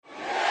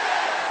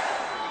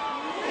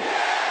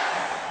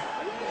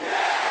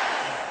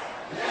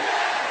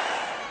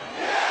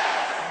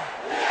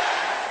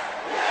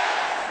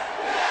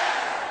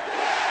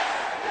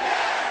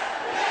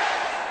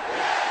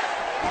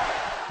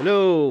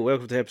Hello,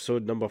 welcome to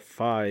episode number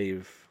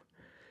 5.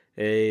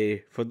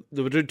 We're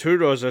doing 2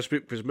 Raws this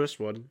week because we missed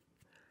one.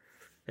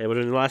 We're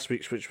doing last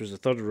week's, which was the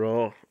third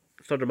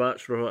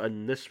match Raw,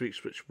 and this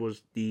week's, which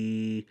was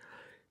the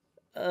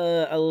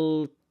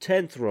 10th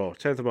Raw,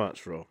 10th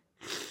match Raw.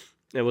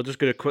 And we're just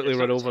going to quickly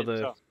run over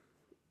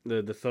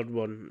the third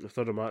one, the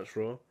third match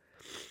Raw.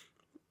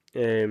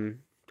 And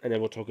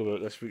then we'll talk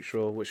about this week's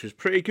Raw, which was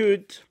pretty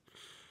good.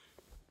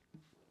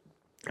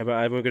 We're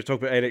going to talk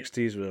about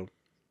NXT as well.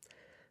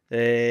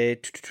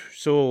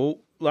 So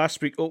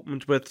last week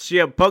opened with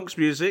CM Punk's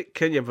music.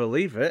 Can you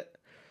believe it?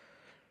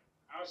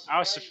 I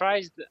was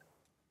surprised that,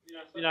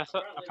 I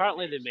thought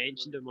apparently they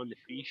mentioned him on the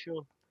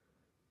pre-show,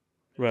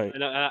 Right.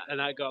 and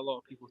I got a lot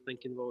of people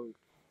thinking, well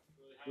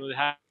they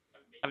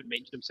haven't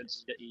mentioned him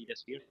since he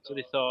disappeared, so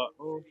they thought,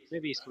 oh,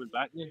 maybe he's coming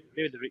back now.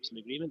 Maybe they've reached an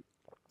agreement.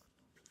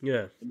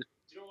 Yeah. Do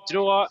you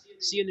know what?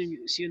 Seeing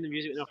the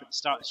music enough at the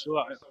start of the show,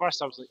 at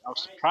first I was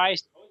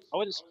surprised. I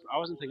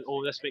wasn't thinking,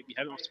 oh, this might be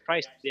him. I was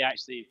surprised they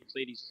actually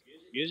played his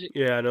music.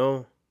 Yeah, I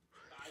know.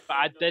 But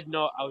I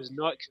was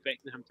not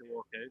expecting him to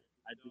walk out.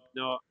 I did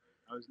not.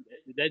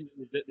 They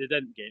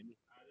didn't get me.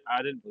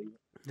 I didn't believe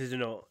it. Did you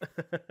not?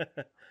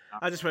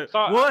 I just went,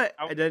 Thought what?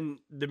 And then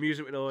the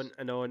music went on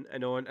and on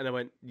and on, and I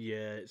went,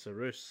 yeah, it's a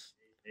ruse.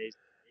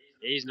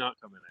 He's not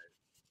coming out.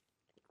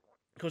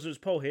 Because it was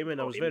Paul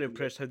Heyman. I was very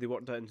impressed how they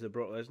worked that into the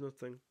Brock Lesnar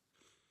thing.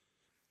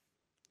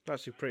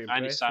 Actually pretty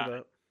impressed with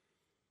that.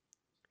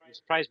 I'm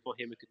surprised Paul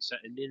Heyman could sit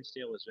Indian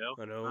style as well.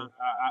 I know.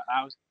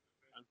 I was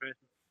impressed.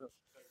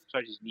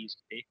 Sorry, his knees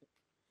could take it.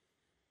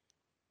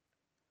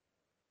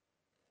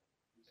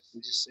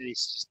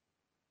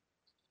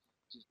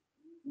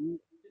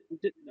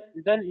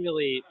 They didn't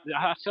really.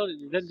 I feel like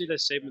they didn't do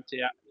this segment to.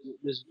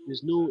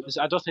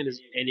 I don't think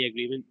there's any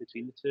agreement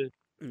between the two.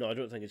 No, I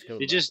don't think it's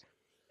coming.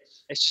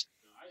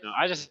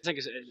 I just think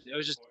it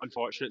was just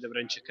unfortunate they were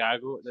in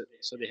Chicago,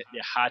 so they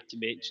had to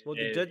mention. Well,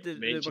 they did.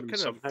 They were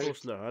kind of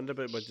forcing their hand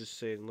about it by just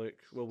saying, "Look,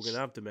 well, we're gonna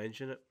have to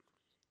mention it."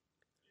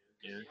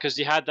 Yeah, because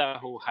they had that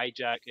whole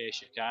hijack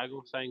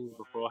Chicago thing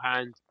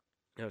beforehand.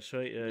 That's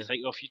right. Yeah. You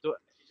think, well,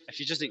 if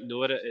you just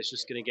ignore it, it's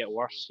just gonna get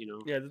worse, you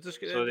know. Yeah, they'll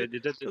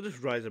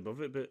just rise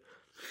above it, but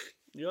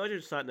the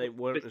audience that night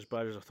weren't as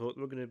bad as I thought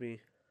they were going to be.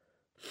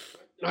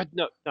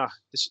 No.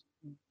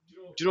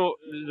 Do you know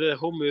the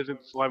whole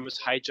movement one was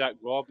hijack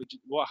Raw? But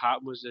what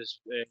happened was this: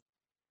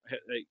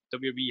 like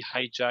WWE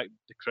hijacked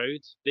the crowd.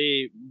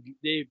 They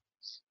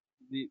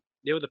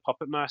were the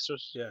puppet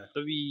masters. Yeah.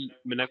 WWE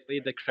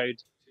manipulated the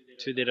crowd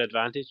to their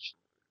advantage,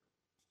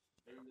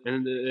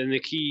 and the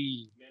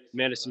key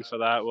medicine for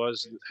that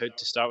was how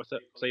to start with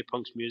it: play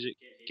Punk's music,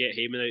 get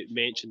Heyman out,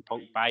 mention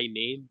Punk by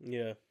name.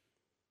 Yeah.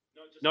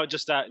 Not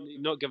just that,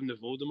 not giving the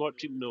Voldemort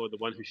treatment, no, the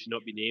one who should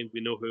not be named. We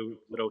know who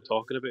we're all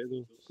talking about,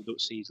 though. We don't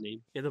see his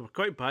name. Yeah, they were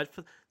quite bad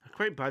for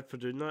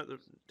doing that.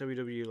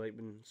 WWE, like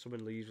when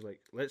someone leaves,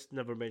 like let's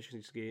never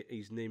mention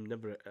his name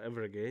never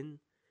ever again.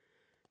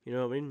 You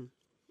know what I mean?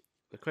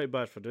 They're quite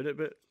bad for doing it,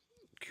 but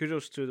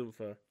kudos to them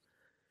for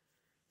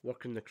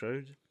working the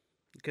crowd.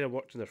 It kind of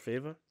worked in their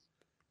favour.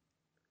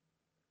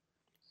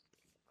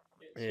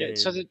 Yeah,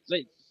 so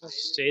like I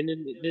was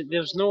saying,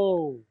 there's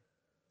no.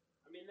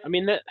 I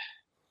mean that.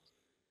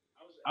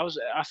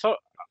 I thought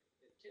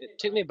it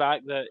took me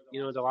back that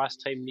the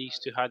last time these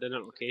two had an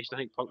altercation, I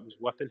think Punk was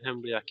whipping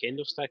him with a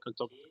kendo stick on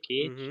top of the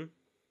cage. Mm-hmm.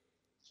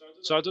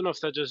 So I don't know if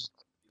they're just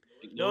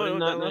ignoring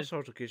that that last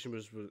altercation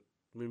was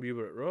when we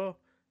were at Raw.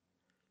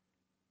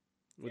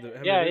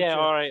 Yeah,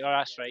 all right,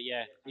 that's right.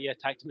 Yeah, he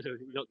attacked him,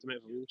 he knocked him out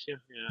of a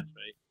wheelchair. Yeah, that's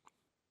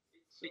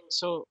right.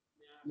 So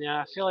yeah,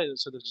 I feel like they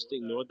just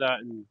ignored that,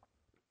 and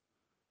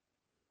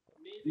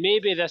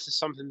maybe this is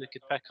something they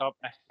could pick up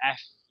if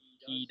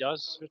he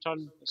does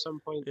return at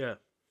some point. Yeah.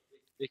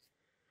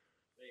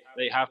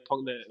 They have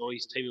Punk that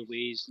his time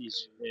away,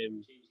 he's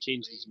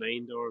changed his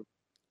mind, or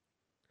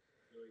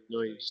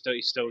he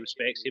still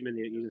respects him, and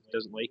even if he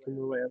doesn't like him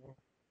or whatever.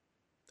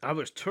 I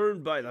was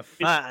turned by the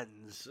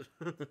fans.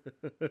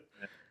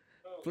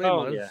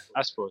 Yeah,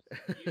 I suppose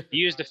he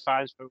used the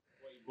fans for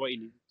what he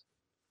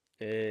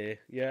needed.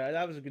 Yeah,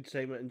 that was a good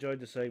segment.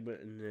 Enjoyed the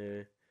segment,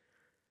 and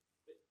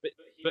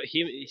but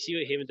you see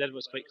what Heyman did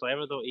was quite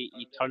clever though.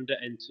 He turned it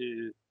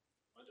into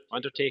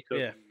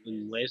Undertaker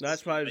and Lesnar.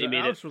 That's why I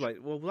was like,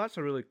 well, that's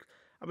a really.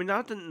 I mean,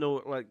 I didn't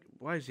know, like,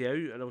 why is he out?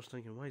 And I was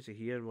thinking, why is he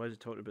here? And why is he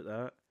talking about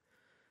that?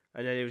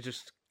 And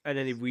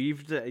then he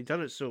weaved it. He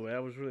done it so well. I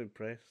was really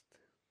impressed.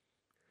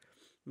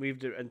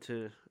 Weaved it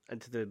into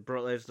the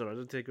Brock Lesnar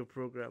Undertaker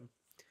program.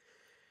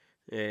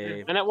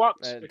 And it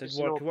worked. It did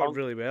work. It worked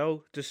really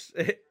well. Just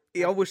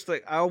I almost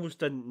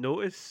didn't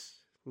notice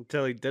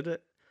until he did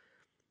it.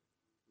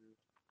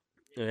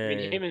 I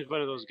mean, Heyman's one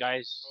of those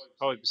guys,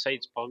 probably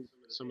besides Punk,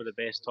 some of the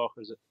best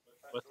talkers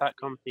with that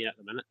company at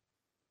the minute.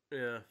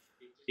 Yeah.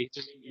 He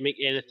just make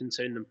anything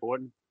sound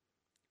important.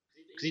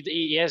 Because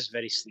he is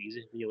very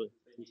sleazy.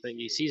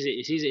 He sees it.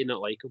 He sees it. He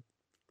not like him.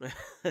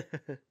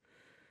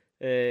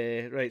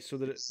 Right. So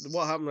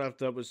what happened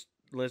after that was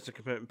Lesnar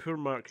came out and poor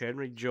Mark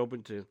Henry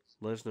jobbing to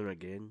Lesnar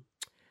again.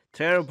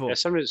 Terrible. Yeah,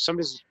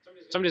 somebody's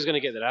somebody's going to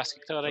get their ass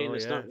kicked, all right, Oh,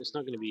 and yeah. it's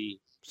not going to be.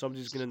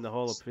 Somebody's going in the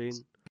Hall of Fame.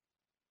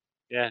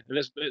 Yeah, and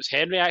it's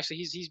Henry actually.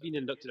 He's been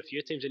inducted a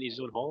few times in his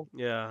own hall.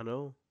 Yeah, I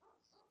know.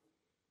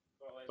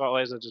 Brock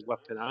Lesnar just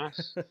whipping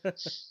ass.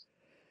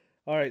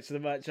 All right, so the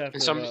match after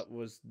that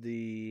was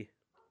the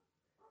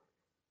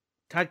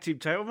tag team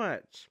title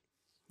match,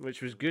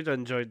 which was good. I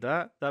enjoyed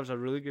that. That was a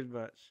really good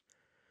match.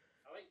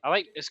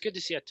 It's good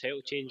to see a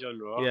title change on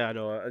Raw. Yeah,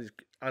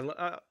 I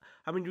know.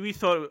 I mean, we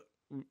thought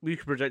we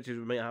predicted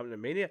it might happen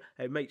in Mania.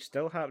 It might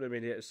still happen in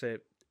Mania,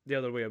 except the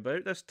other way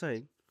about this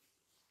time.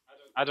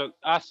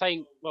 I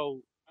think.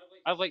 Well,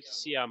 I'd like to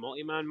see a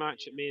multi-man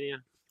match at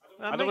Mania.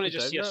 I don't want to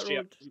just see a straight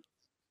up.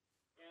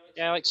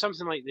 Yeah, like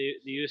something like the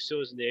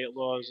Usos and the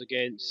Outlaws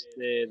against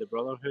the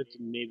Brotherhood,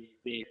 and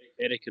maybe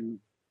Eric and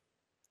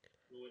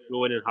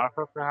Rowan and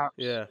Harper, perhaps.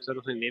 Yeah. Because I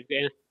don't think they've got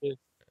anything to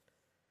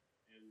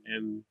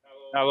do.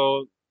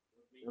 Although,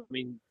 I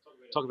mean,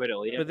 talk about it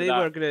later. But they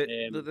were going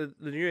to.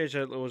 The New Age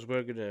Outlaws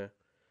were going to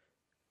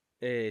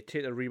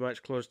take their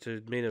rematch clause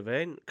to main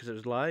event because it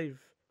was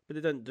live, but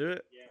they didn't do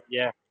it.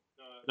 Yeah.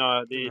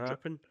 No, they didn't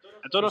happen.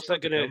 I don't know if they're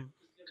going to.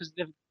 Because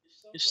they've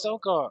still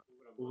got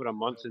over a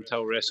month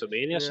until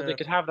WrestleMania, so they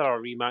could have their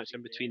rematch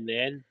in between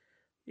then.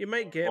 You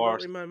might get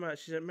multi-man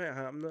matches. It might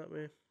happen that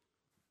way.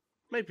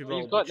 Might be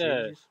multiple you've got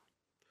changes.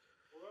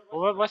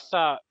 Well, with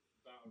that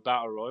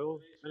Battle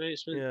Royal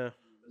announcement,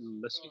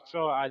 this week's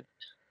Raw,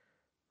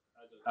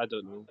 I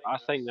don't know. I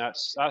think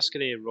that's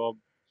going to rob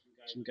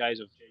some guys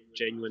of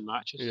genuine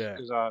matches. Yeah.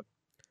 Because I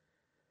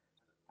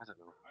don't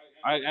know.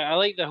 I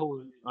like the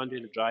whole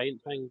Andre the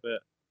Giant thing, but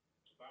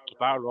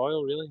Battle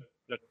Royal really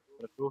for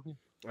a trophy.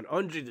 An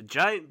Andre the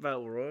Giant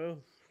Battle Royal.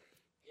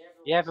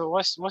 Yeah, but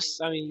what's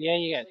I mean, yeah,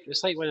 you get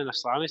it's like winning a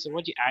slam. So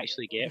what do you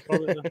actually get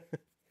from it? Though?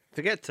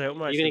 To get a title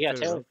match, you're gonna get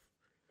a title.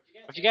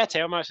 If you get a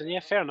title match, then yeah,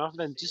 fair enough.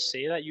 Then just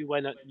say that you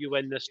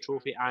win this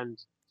trophy and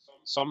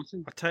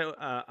something. A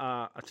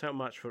title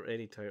match for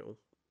any title.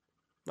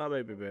 That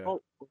might be better.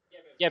 Oh,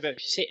 yeah, but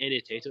if you say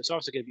any title, it's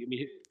obviously gonna be. I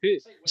mean,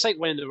 it's like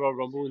winning the Royal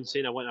Rumble and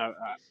saying I want a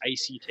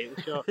IC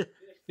title shot.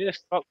 Who the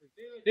fuck?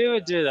 Who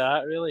would do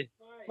that? Really?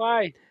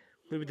 Why?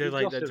 Maybe they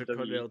like the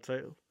Intercontinental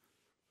title.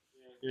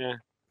 Yeah.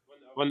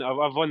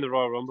 I've won the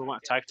Royal Rumble. I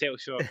want a tag title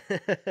shot.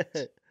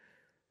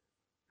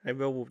 Hey,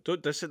 well,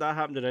 don't diss it. That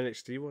happened in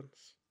NXT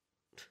once.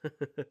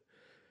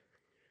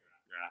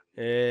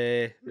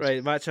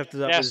 Right, match after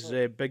that was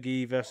Big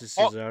E versus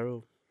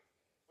Cesaro.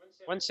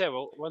 One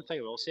thing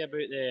I will say about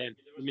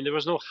I mean, there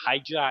was no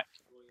hijack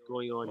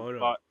going on,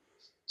 but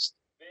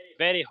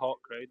very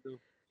hot crowd though.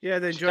 Yeah,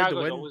 they enjoyed the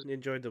win. They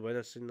enjoyed the win.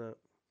 I've seen that.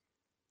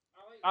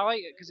 I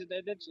like it because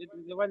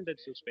the win did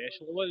feel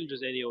special. It wasn't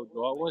just any old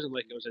draw. It wasn't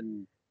like it was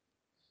in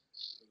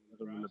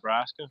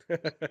Nebraska.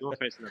 No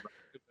offense to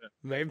Nebraska. But...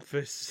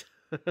 Memphis.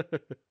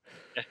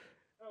 Yeah.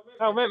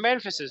 Oh,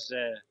 Memphis is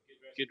a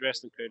good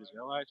wrestling crowd as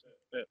well, actually.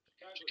 But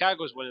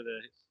Chicago's one of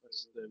the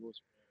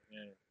most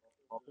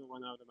popular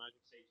one, I would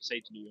imagine,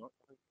 besides New York.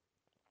 I think.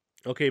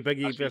 Okay, Big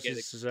E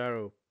versus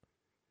Cesaro.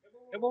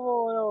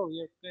 Whoa,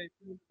 yeah.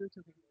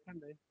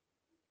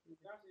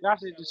 You have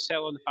to just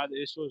settle on the fact that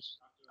Usos,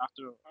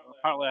 after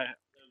apparently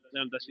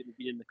learned this week, they've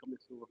been in the company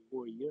for over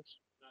 4 years.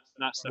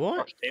 And that's their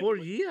first time. 4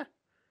 years?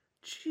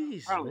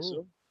 Jeez. Apparently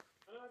so.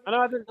 I know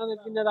I didn't know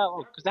they've been there that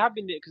long because they have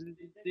been there because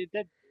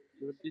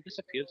they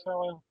disappeared for a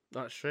while.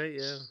 That's right,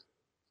 yeah.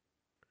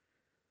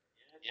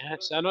 Yeah,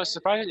 I know it's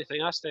surprising to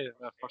think that's their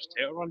first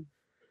title run,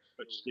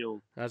 which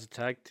as a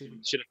tag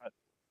team should have had.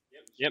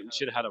 Yep,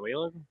 should have had a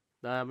while ago.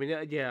 I mean,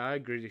 yeah, I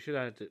agree. They should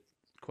have had it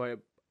quite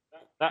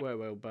a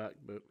while back,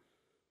 but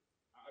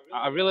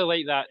I really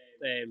like that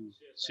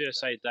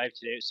suicide dive to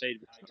the outside.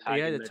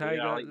 Yeah, the tag.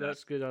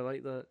 That's good. I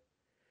like that.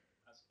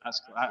 That's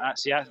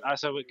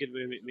a good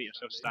way to make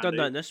yourself stand out. Done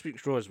that in this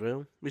week's Raw as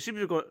well. We seem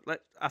to go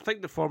like I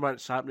think the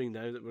format's happening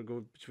now that we're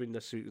going between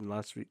this week and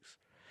last week's.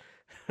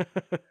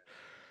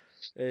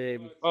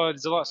 There's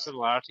a lot of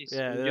similarities.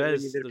 Yeah, there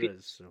is.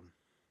 So.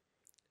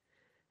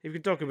 If we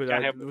can talk about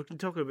that, we can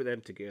talk about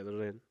them together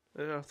then.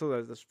 I thought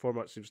that this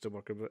format seems to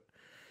work a bit.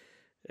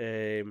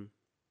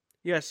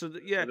 Yeah, so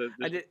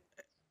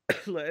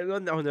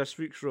on this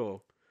week's Raw,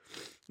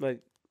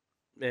 like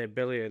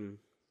Billy and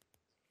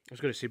I was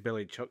going to say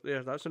Billy and Chuck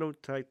there. That's an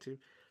old tag team.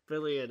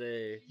 Billy and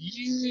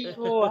you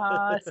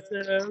are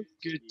so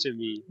good to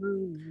me.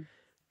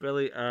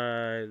 Billy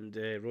and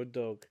Road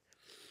Dogg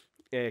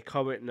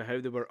commenting on how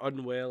they were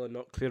unwell and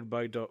not cleared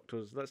by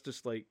doctors. That's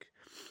just like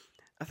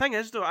the thing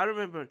is though. I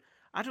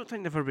don't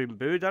think they've ever been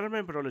booed. I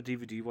remember on a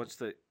DVD once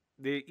that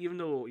they, even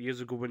though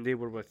years ago when they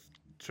were with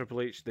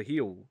Triple H, the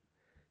heel,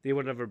 they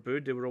were never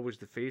booed. They were always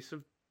the face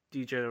of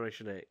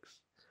D-Generation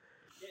X.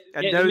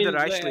 And now they're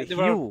actually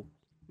heel.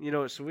 You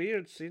know, it's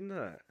weird seeing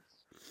that.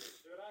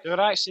 They were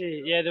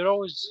actually, they were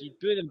always, you'd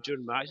boo them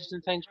during matches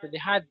and things, but they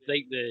had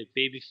like the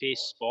babyface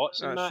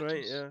spots in matches. That's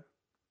right, yeah.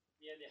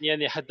 Yeah,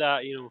 and they had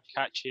that,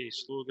 catchy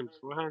slogan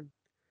beforehand.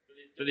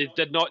 But they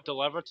did not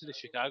deliver to the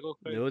Chicago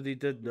crowd. No, they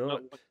did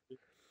not.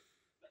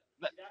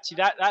 See,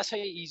 that's how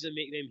you easily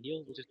make them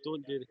heel. Just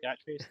don't do the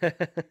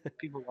catchphrase.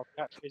 People love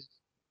catchphrases.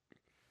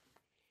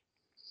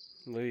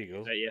 There you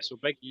go. But yeah, so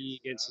Big E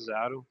against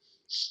Cesaro.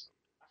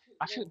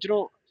 I feel.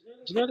 Do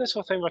you know this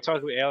whole thing we're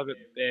talking about earlier about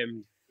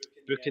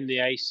booking the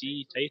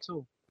IC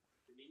title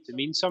to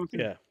mean something?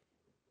 Yeah.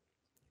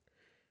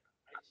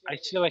 I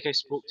feel like I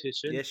spoke too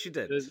soon. Yes, you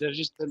did. There's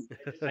just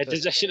I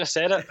shouldn't have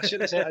said it. I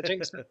shouldn't have said it. I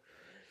jinxed it.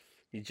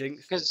 You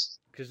jinxed it. Because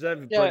Because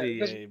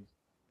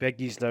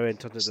Big E's now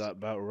entered into that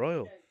battle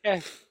royal.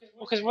 yeah,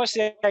 because what's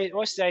the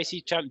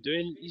IC champ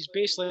doing? He's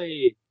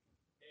basically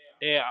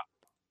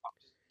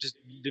just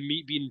the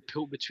meat being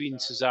pulled between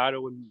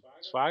Cesaro and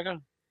Swagger.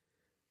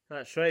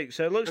 That's right.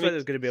 So it looks like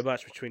there's going to be a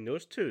match between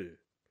those two.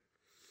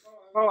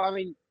 Well, I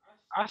mean,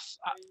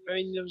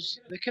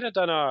 they could have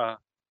done a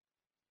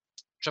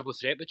triple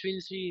threat between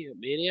the three at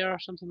Mania or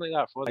something like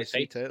that for the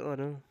title, I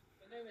know.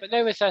 But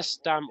now with this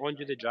damn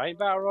Andre the Giant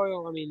Battle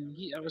Royal, I mean,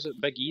 was it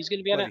Big E's going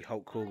to be in it?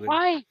 Hulk Hogan.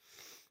 Why?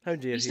 How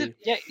dare he?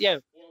 Yeah.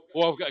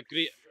 Oh, I've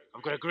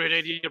got a great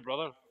idea,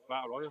 brother.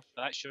 Battle Royal.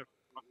 That's your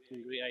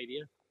fucking great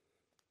idea.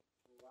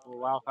 Oh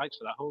wow, thanks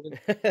for that, Hogan.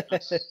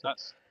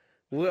 That's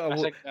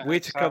way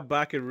to come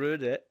back and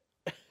ruin it.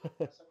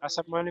 That's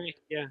a money,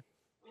 yeah.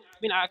 I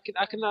mean, I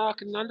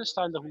can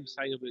understand the whole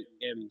thing about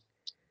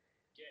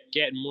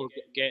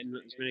getting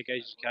as many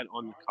guys as you can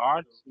on the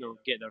card. You know,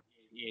 get their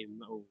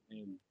little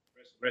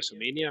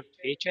WrestleMania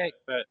paycheck,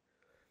 but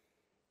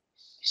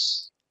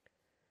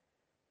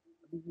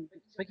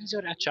like he's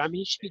already a champion.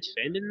 He should be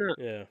defending that.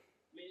 Yeah.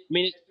 I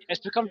mean, it's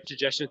become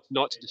tradition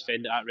not to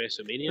defend it at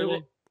WrestleMania.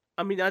 Well,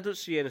 I mean, I don't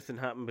see anything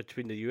happen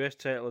between the US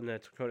title and the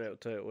Intercontinental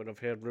title when I've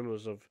heard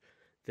rumours of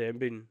them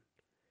being,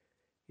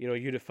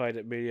 unified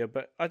at Mania,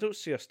 but I don't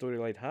see a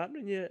storyline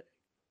happening yet.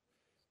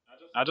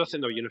 I don't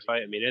think they'll unify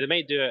at Mania. They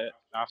might do it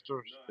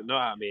afterwards, but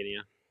not at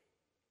Mania.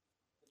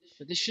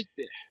 But they should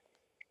be.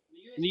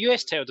 And the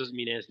US title doesn't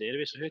mean anything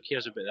anyway, so who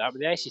cares about that? But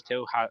the IC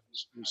title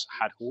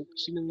had hope,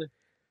 seemingly.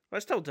 Well,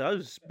 it still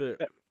does,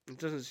 but it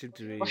doesn't seem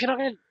to be. Well, if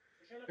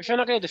you're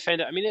not going to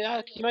defend it, I mean,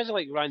 can you imagine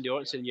like Randy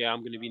Orton saying, "Yeah, I'm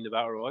going to be in the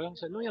Battle Royal"?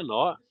 It's like, no, you're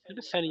not. You're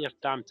defending your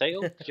damn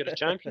title because you're a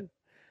champion.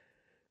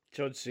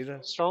 John Cena.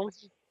 What's wrong with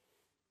you?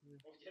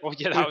 Oh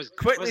yeah, that was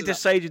quickly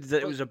decided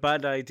that it was a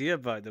bad idea,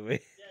 by the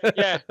way.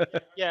 yeah.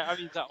 I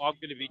mean, I'm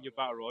going to be in your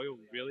Battle Royal.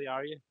 Really,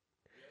 are you?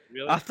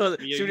 Really? I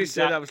thought as soon as he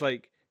said, I was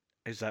like,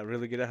 "Is that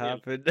really going to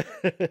happen?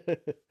 Yeah.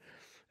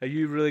 Are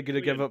you really going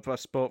to give up a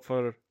spot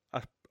for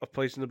a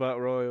place in the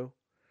Battle Royal?"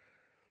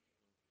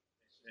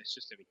 It's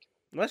just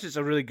unless it's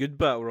a really good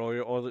Battle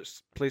Royal or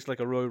it's placed like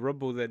a Royal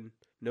Rumble, then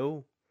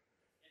no.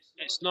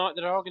 It's not.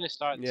 They're all going to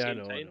start at the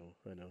same time.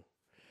 I know.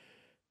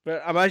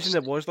 But imagine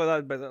it was like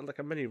that, but like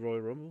a mini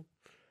Royal Rumble.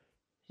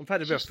 In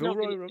fact, it'd be a full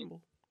Royal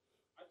Rumble.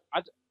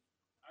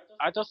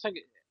 I don't think.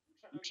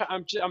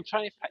 I'm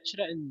trying to picture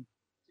it, and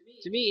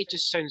to me, it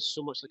just sounds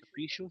so much like a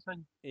pre-show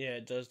thing. Yeah,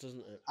 it does,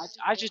 doesn't it?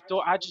 I just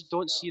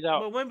don't see that.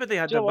 Well, remember they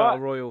had the Battle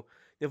Royal.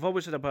 They've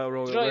always had a Battle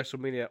Royal at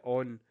WrestleMania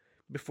on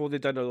before they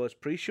done all this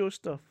pre-show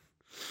stuff.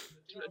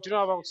 Do you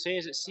know what I will say?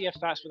 Is that see if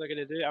that's what they're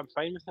going to do? I'm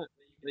fine with it.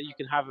 That you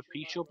can have a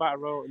pre-show Battle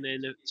Royal, and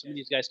then some of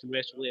these guys can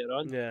wrestle later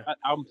on. Yeah,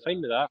 I'm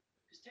fine with that.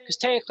 Because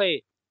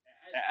technically,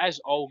 it is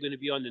all going to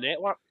be on the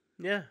network.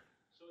 Yeah.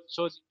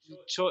 So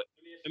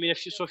I mean,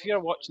 if you're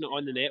watching it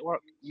on the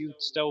network, you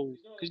still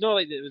because not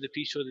like the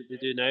pre-show that they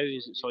do now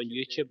is it's on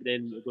YouTube, and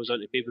then it goes on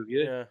to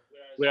pay-per-view. Yeah.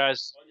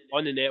 Whereas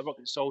on the network,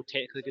 it's all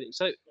technically going.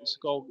 It's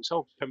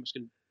all pretty much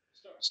going.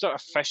 It's not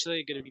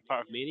officially going to be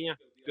part of Mania,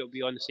 but it'll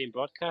be on the same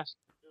broadcast.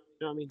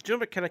 You know what I mean? Do you know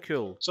what's kind of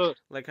cool? So,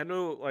 like, I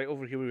know, like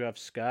over here we have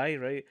Sky,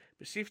 right?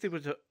 But see if they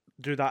would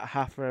do that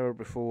half an hour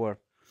before,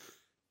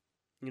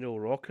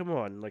 Raw come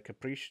on, like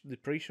the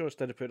pre-show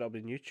instead of putting it up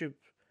on YouTube.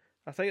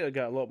 I think it'll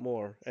get a lot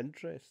more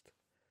interest.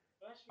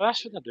 Well,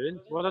 that's what they're doing.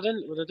 Well, they're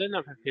doing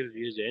that for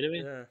pay-per-views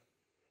anyway. Yeah.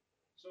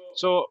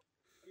 So,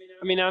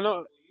 I mean, I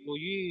know. Well,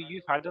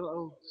 you've had a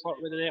little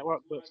flirt with the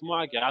network, but from what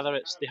I gather,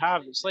 it's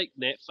like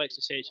Netflix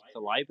essentially for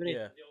the library.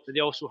 Yeah. But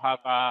they also have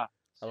a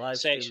live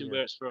section stream,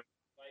 where it's for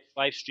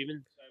live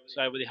streaming.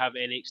 So where they have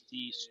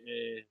NXT's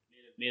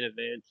main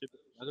event.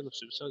 I don't know if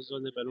Superstars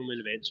on there, but I know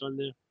main events on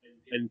there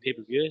and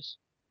pay-per-views.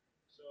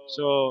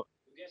 So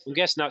I'm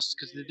guessing that's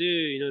because they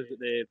do,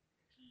 the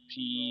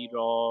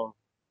pre-Raw. I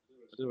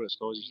don't know what it's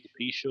called. It's the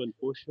pre-show and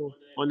post-show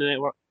on the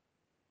network.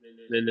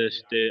 And then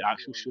the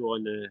actual show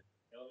on the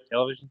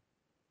television.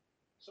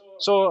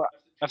 So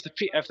if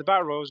the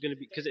Battle Royal is going to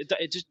be, because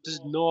it just does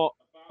not,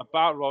 a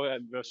Battle Royal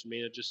at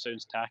WrestleMania just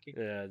sounds tacky.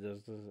 Yeah, it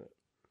does, doesn't it?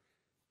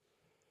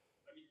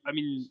 I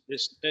mean,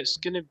 it's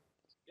gonna,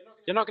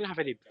 you're not gonna have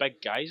any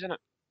big guys in it.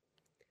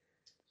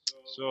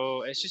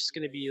 So it's just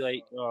gonna be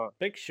like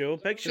Big Show.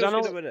 Big Show's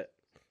gonna win it.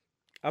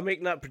 I'm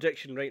making that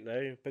prediction right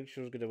now. Big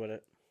Show's gonna win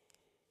it.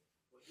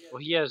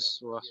 Well, I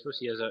suppose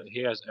he has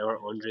our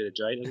Andre the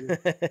Giant, isn't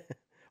he?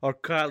 Or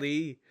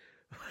Khali.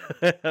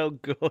 Oh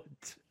God,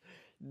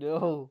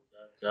 no.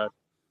 God.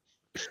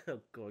 Oh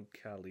God,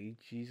 Khali,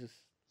 Jesus.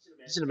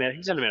 He's an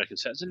American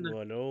citizen.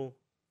 Oh, I know.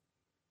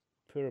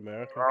 Poor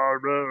America.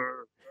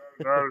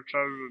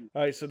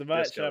 Alright, so the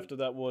match after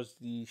that was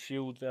the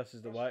Shield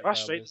versus the Wyatt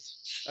family. Right.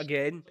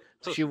 Again,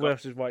 So Shield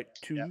versus Wyatt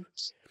 2. Yeah.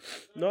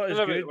 Not as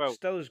No, good, well-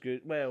 still as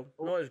good. Well,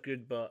 not as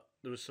good, but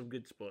there was some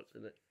good spots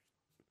in it.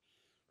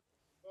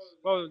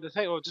 Well, the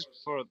thing, just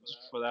before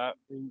that,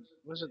 I mean,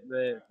 was it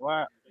the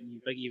what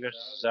Biggie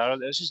versus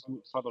Cesaro? It was just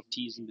further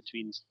teasing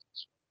between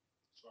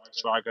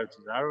Swagger and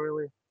Cesaro,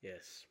 really.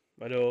 Yes,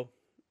 I know.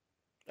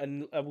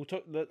 And we'll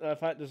talk. In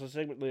fact, there's a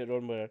segment later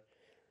on where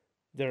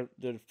they're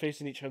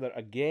facing each other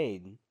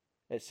again,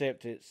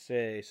 except it's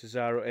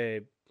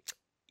Cesaro,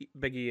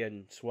 Biggie,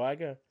 and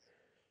Swagger,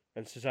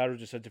 and Cesaro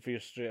just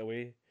interferes straight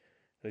away.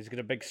 And he's got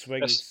a big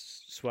swing,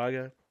 Yes.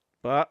 Swagger,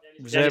 but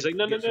Yeah, he's like,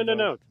 no, gets no.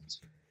 involved.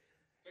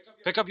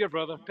 Pick up your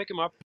brother, pick him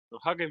up, no,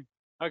 hug him.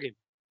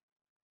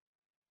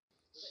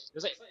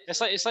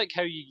 It's like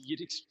how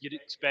you'd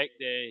expect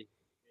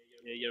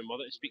your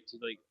mother to speak to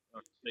like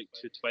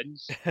two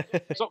twins.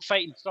 Stop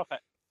fighting, stop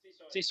it.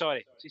 Say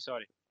sorry.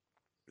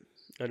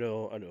 I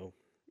know.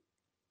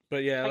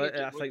 But yeah,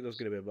 I think there's was-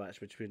 going to be a match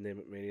between them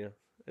at Mania.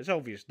 It's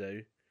obvious now.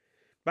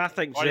 But I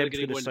think Or they're Zeb's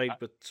gonna going to go in-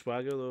 side with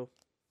Swagger, though.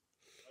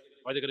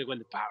 Or they're gonna go in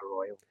the battle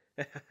royal.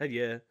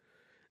 Yeah.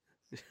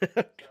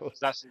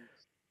 That's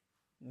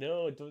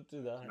No, don't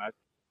do that. mad.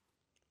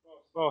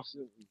 Well,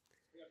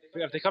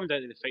 if they come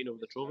down to the fighting over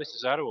the trophy,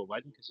 Cesaro will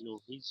win because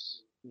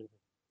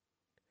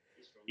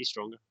he's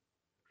stronger.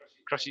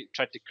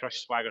 Tried to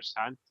crush Swagger's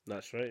hand.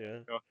 That's right, yeah.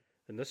 Yeah.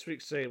 And this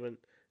week's segment,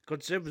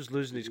 God, Zeb was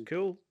losing his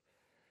cool.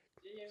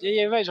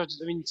 Yeah, might as well.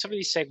 Some of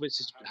these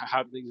segments is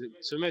happening,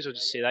 so we might as well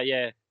just say that.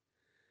 Yeah.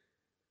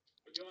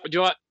 But you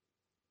know what?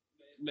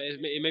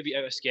 It may be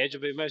out of schedule,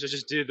 but we might as well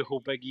just do the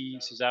whole Biggie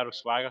Cesaro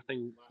Swagger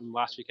thing from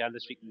last week and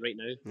this week right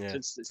now,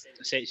 since it's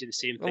essentially the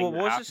same thing. Oh,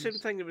 well, was the same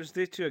thing? It was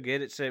they two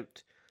again,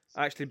 except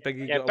actually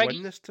Biggie got a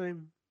win this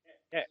time.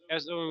 Yeah,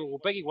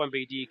 Biggie won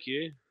by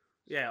DQ.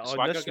 Yeah, on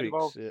Swagger this got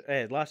week's.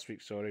 involved. Last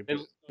week, sorry. But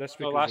this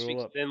week last was week.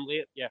 roll up. Then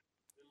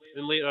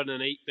later on in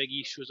the night,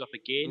 Biggie shows up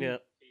again. Yeah.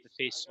 To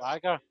face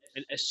Swagger,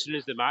 and as soon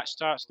as the match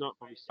starts, not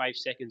probably 5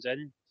 seconds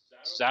in,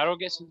 Cesaro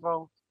gets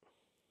involved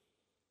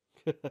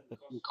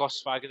and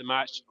costs Swagger the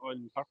match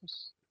on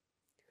purpose.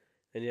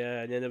 And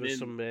then there was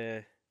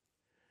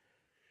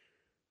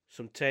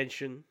some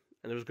tension,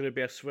 and there was going to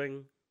be a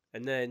swing,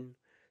 and then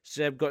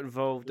Zeb got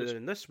involved, and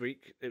then this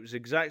week it was the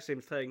exact same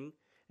thing,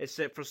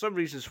 except for some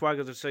reason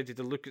Swagger decided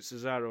to look at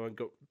Cesaro and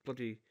got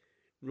bloody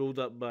rolled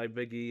up by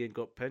Big E and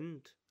got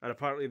pinned, and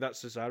apparently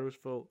that's Cesaro's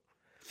fault.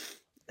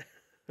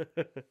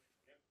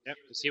 Yep,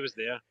 because he was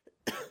there.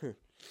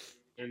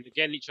 And they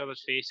get in each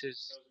other's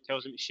faces,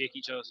 tells them to shake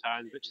each other's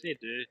hand, which they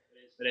do.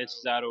 But then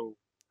Cesaro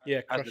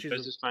has the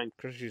businessman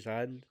crushes his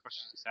hand.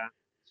 Crushes his hand.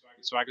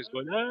 And Swagger's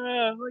going,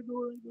 let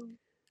go.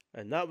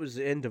 And that was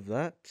the end of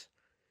that.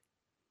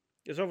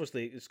 It's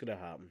obviously it's going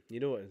to happen. You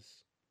know it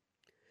is.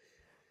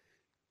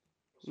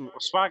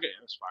 Swagger.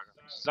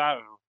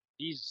 Cesaro,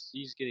 he's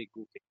going to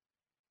go.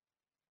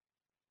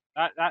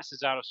 That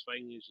Cesaro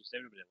swing is just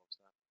everybody loves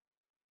that.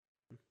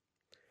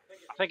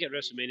 I think at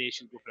WrestleMania he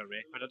should go for a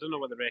record. I don't know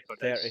what the record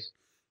 30. is.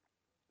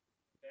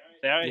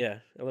 30? Yeah,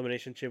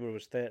 Elimination Chamber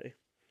was 30.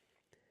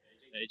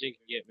 Yeah, you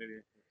can get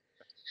maybe.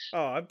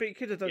 Oh, I bet you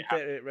could have done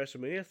 30 at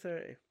WrestleMania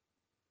 30.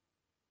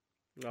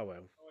 Oh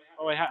well.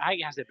 Oh, I think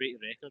he has to break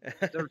the record.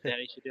 Done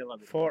 30, should do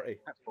 11. 40.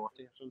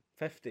 40 or something.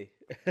 50.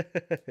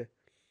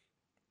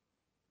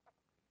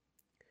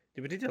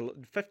 We need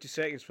 50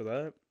 seconds for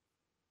that.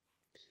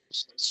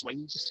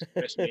 Swings,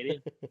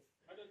 WrestleMania.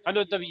 I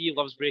know WWE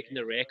loves breaking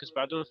the records,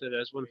 but I don't know if there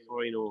is one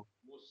for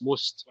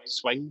most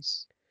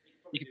swings.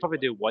 You could probably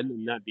do one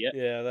and that'd be it.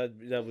 Yeah,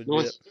 that would be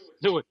it.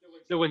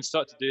 No one's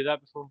started to do that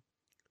before.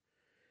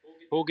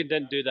 Hogan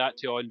didn't do that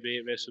to Andre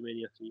at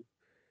WrestleMania 3.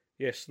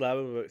 Yeah, slam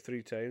him about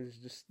 3 times.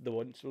 Just the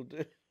once will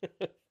do.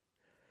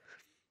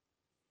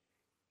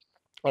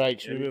 All right,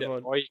 should we move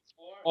on?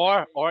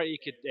 Or you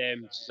could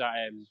do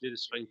the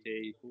swing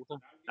to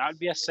Hogan. That'd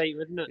be a sight,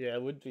 wouldn't it? Yeah,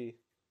 it would be.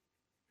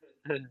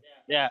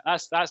 Yeah,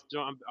 that's. I'll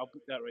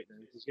book that right now.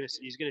 He's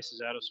gonna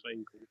Cesaro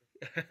swing.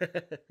 If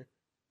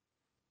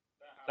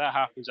that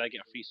happens, I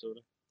get a free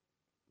soda.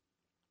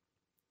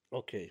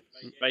 Okay.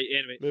 Right.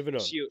 Anyway, moving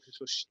on.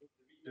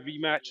 The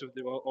rematch of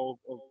all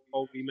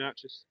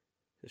rematches.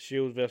 The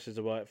Shield versus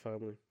the Wyatt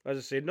family. As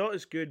I say, not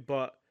as good,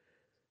 but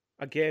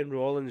again,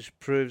 Rollins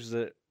proves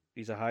that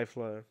he's a high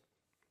flyer.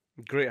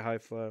 Great high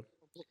flyer.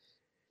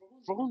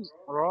 Rollins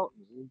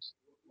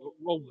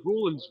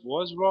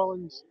was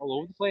all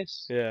over the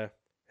place. Yeah,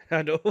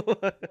 I know.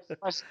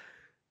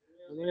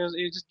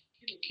 He just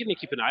couldn't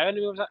keep an eye on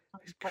him.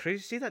 It's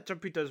crazy. See that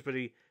jump he does where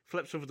he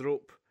flips over the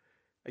rope,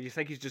 and you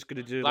think he's just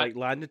going to do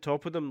land the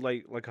top of them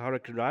like a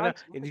Hurricane Rana,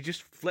 and he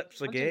just flips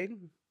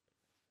again.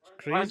 It's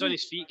crazy. Lands on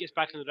his feet, gets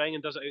back in the ring,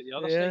 and does it out the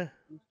other side.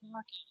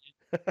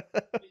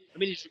 I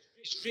mean,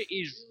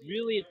 he's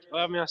really.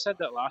 I mean, I said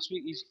that last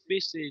week. He's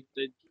basically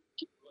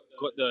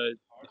got the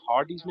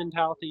Hardy's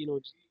mentality.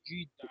 You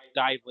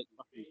dive like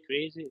fucking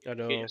crazy. I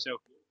know. Get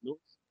yourself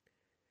notes.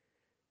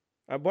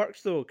 It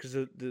works though, because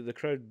the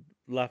crowd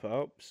lap it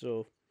up.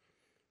 So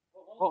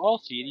all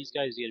 3 of these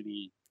guys are gonna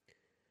be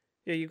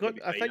Yeah, you got. It'll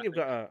be I fine, think I you've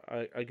think.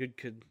 got a good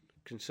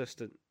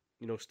consistent,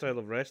 style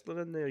of wrestling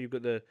in there. You've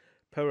got the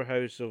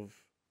powerhouse of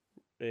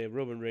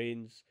Roman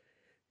Reigns.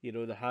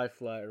 The high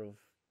flyer of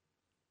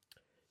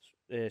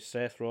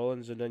Seth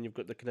Rollins, and then you've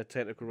got the kind of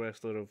technical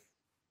wrestler of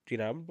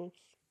Dean Ambrose.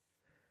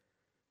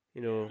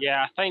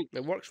 Yeah, I think.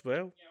 It works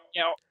well.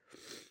 Yeah,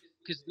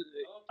 because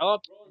I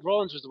love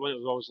Rollins was the one that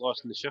was always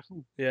lost in the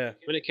shuffle Yeah,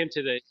 when it came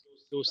to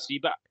those three.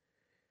 But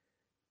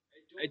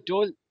I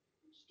don't.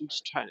 I'm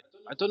just trying.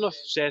 I don't know if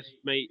Seth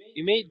might.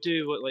 He may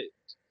do what like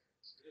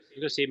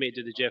I'm gonna say he might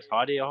do the Jeff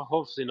Hardy.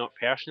 Hopefully not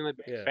personally,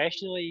 but yeah,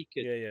 professionally he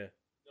could. yeah.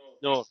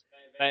 No,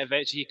 that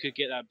eventually he could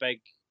get that big.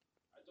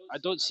 I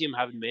don't see him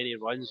having many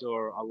runs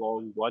or a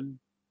long one,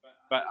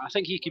 but I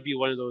think he could be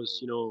one of those,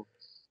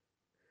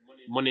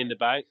 money in the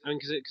bank. I mean,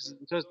 because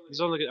there's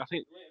only I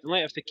think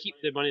unless if they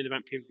keep the money in the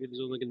bank pay per view, there's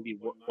only going to be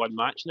one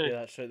match now. Yeah,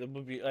 that's right. There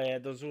would be. Yeah,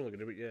 there's only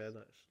gonna be. Yeah,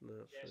 that's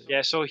right.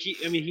 Yeah, so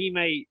he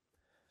might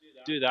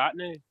do that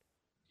now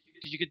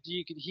because he could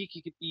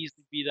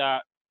easily be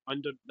that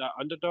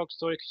underdog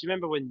story. Because you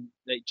remember when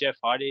like Jeff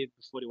Hardy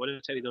before he won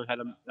it, he had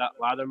that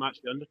ladder match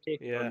with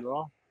Undertaker Yeah, on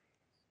Raw,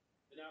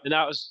 and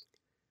that was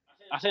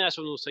I think that's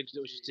one of those things that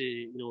was just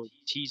to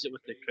tease it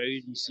with the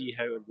crowd and see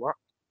how it would work.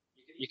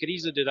 You could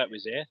easily do that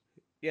with Zeth,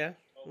 yeah.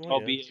 Oh yeah.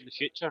 albeit in the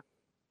future.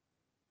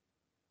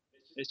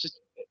 It's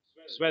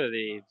whether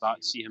they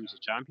see him as a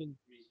champion.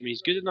 I mean,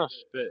 he's good enough,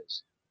 but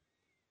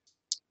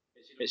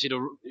it's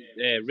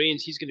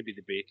Reigns. He's going to be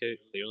the breakout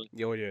clearly.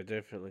 Oh yeah,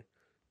 definitely,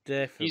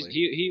 He's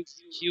definitely.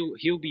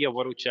 he'll be a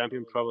world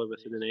champion probably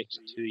within the next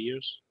 2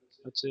 years.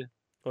 I'd say.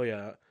 Oh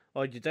yeah.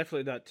 Oh, you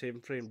definitely that time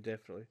frame.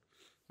 Definitely,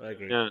 I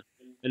agree. Yeah,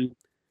 and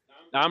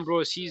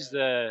Ambrose, he's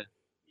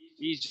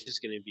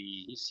just going to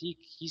be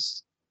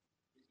he's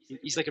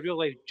like a real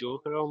life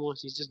Joker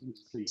almost. He's just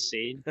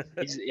insane.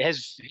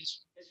 His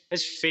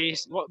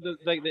face,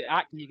 the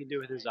acting he can do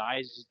with his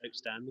eyes is just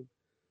outstanding.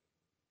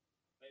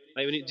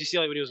 Like do you see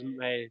like when he was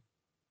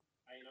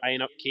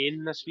eyeing up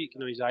Kane this week?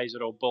 His eyes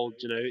are all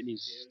bulging out and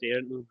he's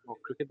staring at them all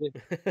crookedly.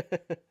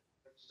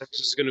 It's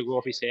just gonna go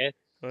off his head.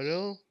 I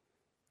know.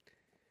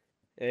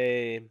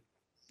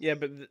 Yeah,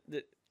 but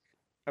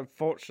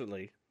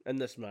unfortunately, in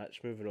this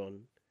match, moving on,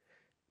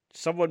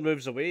 someone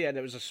moves away, and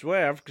it was a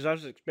swerve because I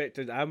was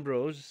expecting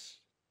Ambrose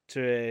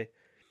to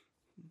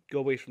go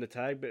away from the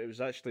tag, but it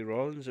was actually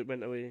Rollins that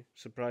went away,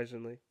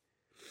 surprisingly.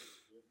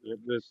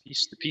 The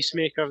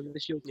peacemaker of the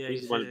Shield. Yeah,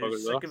 He's the one that he's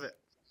buggers sick off. of it.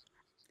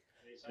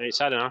 And it's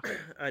sad enough.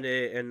 And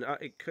it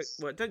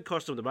didn't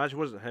cost him the match. It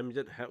wasn't him. He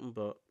didn't hit him,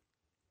 but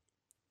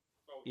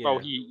yeah, Well,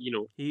 he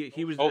was.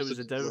 It also was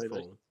a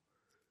downfall.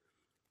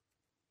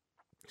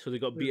 So they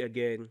got beat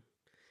again.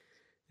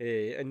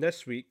 And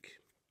this week,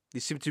 they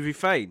seemed to be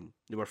fine.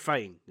 They were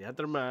fine. They had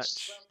their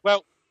match.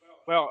 Well,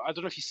 I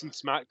don't know if you've seen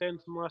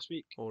SmackDown from last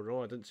week. Oh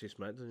no, I didn't see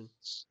SmackDown.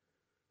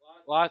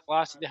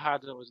 Last they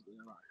had it was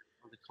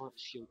they call it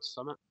Shield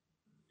Summit.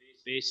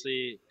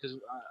 Basically, because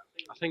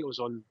I think it was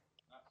on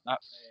that.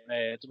 I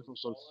don't know if it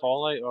was on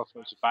Fallout or if it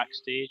was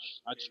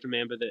backstage. I just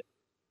remember that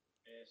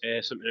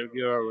some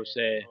interviewer was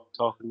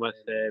talking with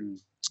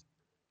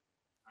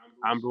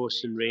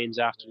Ambrose and Reigns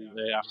after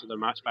their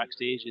match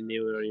backstage, and they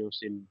were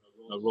saying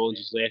Rollins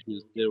was left,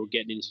 and they were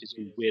getting in his face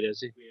going, "Where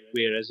is he?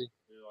 Where is he?"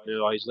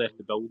 He's left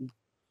the building.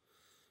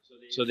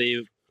 So I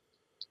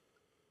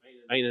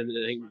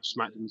think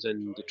SmackDown's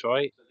in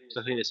Detroit.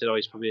 So I think they said,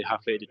 he's probably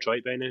halfway to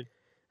Detroit by now.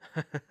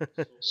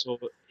 So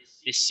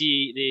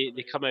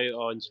they come out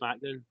on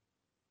SmackDown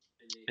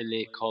and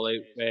they call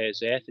out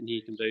Zeth, and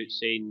he comes out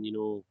saying,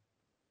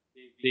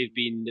 they've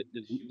been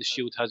the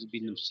Shield hasn't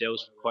been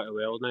themselves for quite a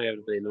while now.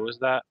 Everybody knows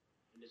that,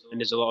 and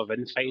there's a lot of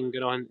infighting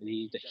going on, and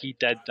he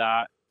did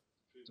that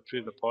to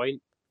prove a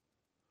point.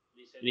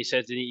 And he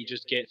says they need to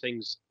just get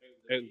things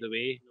out of the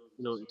way,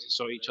 to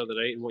sort each other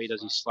out. And what he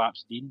does, he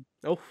slaps Dean.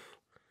 Oh.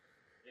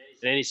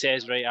 And then he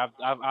says, "Right,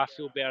 I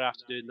feel better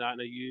after doing that.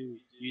 Now you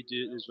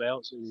do it as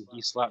well." So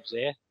he slaps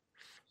Zeth.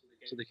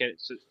 So they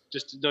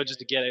just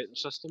to get out the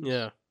system.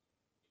 Yeah.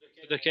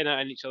 So they're kind of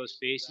in each other's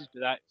faces,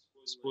 but that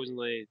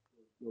supposedly,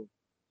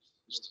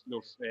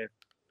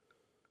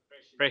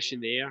 fresh in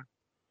the air.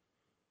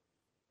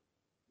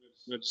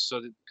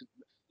 So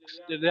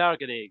they are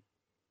going to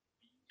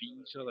beat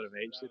each other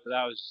eventually, but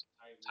that was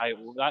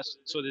title.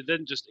 So they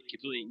didn't just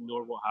completely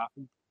ignore what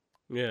happened.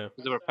 Yeah.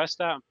 They were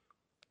pissed at him.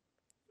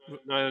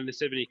 No, and they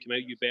said when he came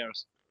out, you better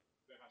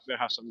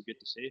have something good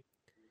to say.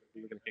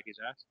 You were going to kick his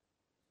ass.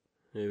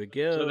 There we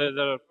go. So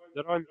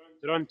they're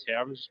on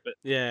terms, but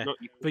yeah, not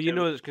equal but you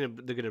know terms.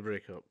 they're gonna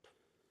break up.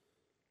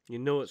 You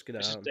know it's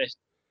gonna happen. I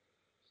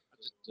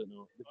just don't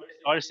know.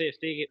 Honestly, if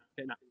they get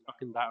put in a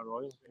fucking battle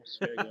royal, I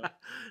swear to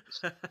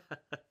God.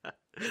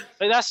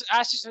 That's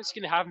just what's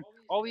gonna happen.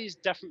 All these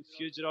different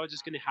feuds are all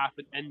just gonna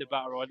happen in the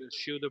battle royal. The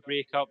Shield will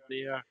break up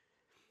there.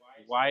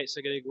 Wyatt's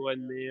are gonna go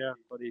in there.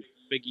 Or the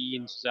Big E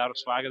and Cesaro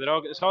Swagger.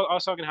 It's all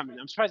gonna happen.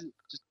 I'm surprised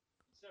just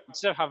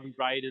instead of having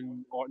Bryan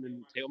and Orton in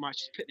the title match,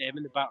 just put them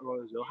in the battle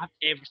royal as well. Have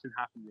everything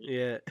happen there.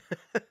 Yeah.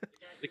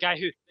 the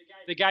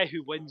guy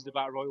who wins the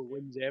battle royal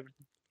wins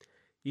everything.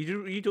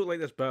 You don't like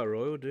this battle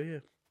royal, do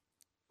you?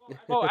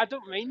 Well, I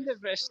don't mind it,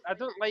 but I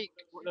don't like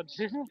what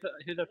they're doing,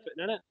 who they're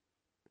putting in it.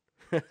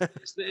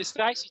 It's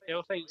the actually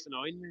tell thing that's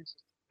annoying me.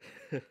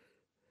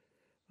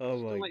 Oh I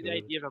don't my like the god.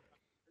 idea of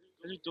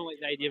I just don't like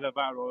the idea of a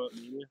battle royal at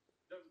Mania.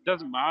 It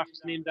doesn't matter if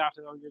it's named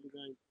after the Andre the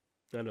Giant.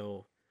 I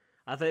know.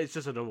 I think it's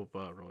just a normal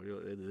battle royal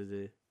at the end of the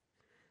day.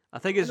 I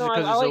think it's No,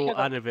 because I it's the like whole how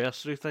that.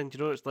 anniversary thing. Do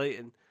you know what it's like?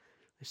 And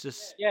it's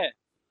just Yeah,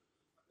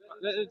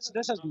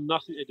 this has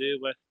nothing to do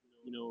with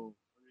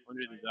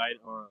Andre the Giant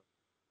or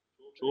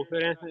trophy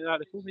or anything like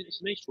that. The trophy,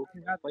 it's a nice trophy.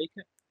 I'd like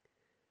it,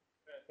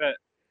 but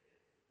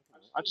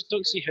I just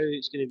don't see how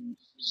it's going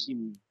to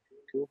seem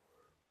cool.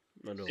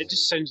 I know. It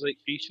just sounds like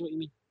pre-show to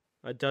me.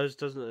 It does,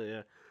 doesn't it?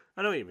 Yeah.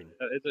 I know what you mean.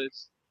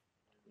 It's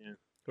yeah.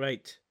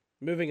 Right.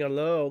 Moving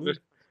along.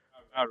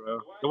 I don't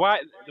know. The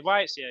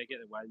Wyatts, yeah, get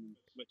the win,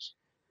 which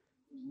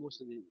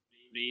most of the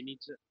Bray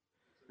needs it.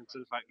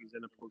 Consider the fact he's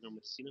in a program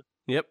with Cena.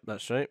 Yep,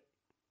 that's right.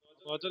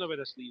 Well, I don't know where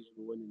this leaves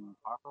going in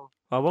Parker.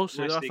 I will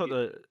say, Unless I they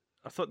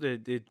thought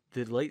get-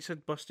 the lights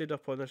had busted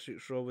up on this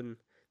week's Raw when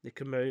they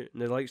come out,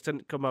 and the lights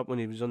didn't come up when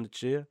he was on the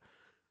chair.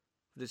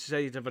 They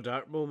decided to have a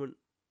dark moment.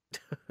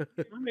 Well,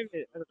 maybe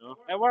I don't know.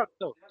 It worked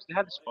though. 'Cause they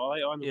had the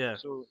spotlight on him. Yeah.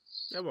 So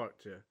It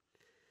worked,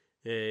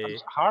 yeah.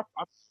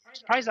 I'm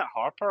surprised that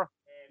Harper.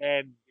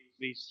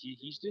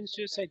 He's doing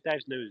suicide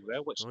dives now as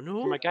well, which Oh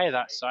no! from a guy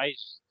that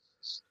size,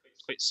 is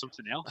quite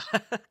something else.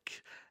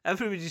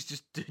 Everybody's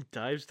just doing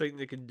dives, thinking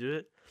they can do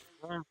it.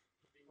 I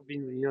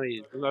mean,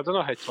 I don't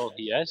know how tall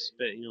he is,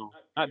 but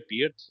that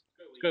beard,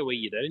 it's going to weigh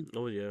you down.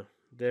 Oh yeah,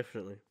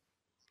 definitely.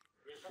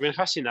 I mean, if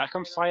I seen that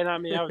come flying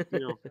at me, I would,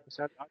 I'd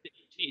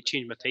need to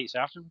change my tights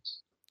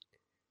afterwards.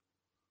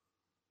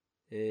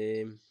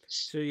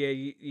 So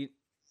yeah,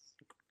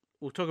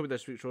 we'll talk about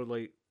this week's Raw.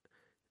 Like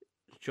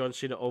John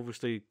Cena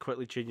obviously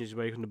quickly changes his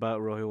mind on the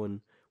Battle Royal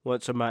and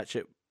wants a match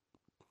at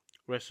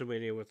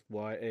WrestleMania with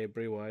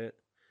Bray Wyatt.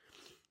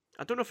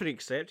 I don't know if he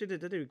accepted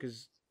it, did he?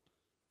 Because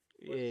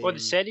Well, they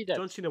said he did.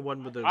 John Cena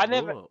won with the I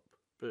never- roll up,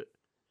 but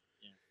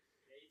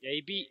Yeah,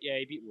 he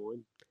beat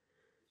Rowan.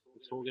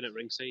 With Hogan at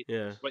ringside,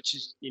 yeah, which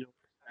is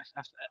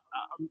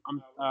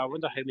I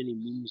wonder how many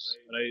memes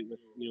are out with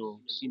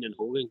Cena and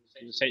Hogan.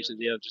 Essentially,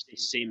 they are just the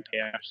same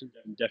person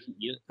in different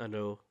years. I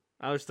know.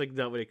 I was thinking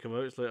that when he came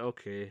out, it's like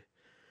okay,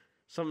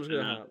 something's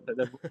gonna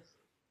happen. But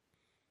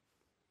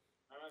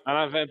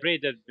and Bray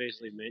did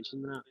basically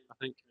mention that, I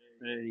think,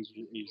 in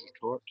his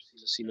retort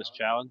to Cena's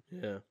challenge.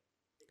 Yeah.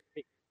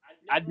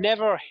 I'd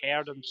never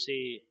heard him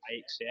say "I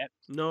accept."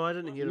 No, I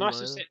didn't hear He him must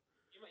have either. said.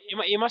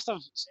 He must have.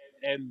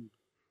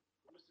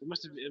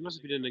 It must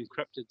have been an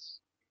encrypted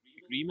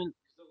agreement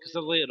because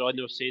later on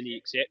they were saying he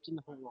accepted. And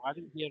I thought, well, I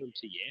didn't hear him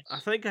say yes. I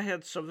think I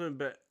heard something,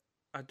 but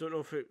I don't know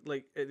if it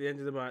like at the end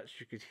of the match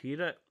you could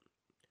hear it.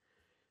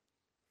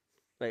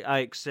 Like I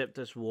accept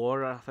this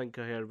war, I think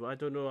I heard, but I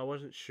don't know. I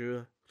wasn't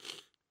sure.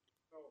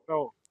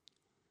 Well,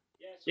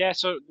 yeah.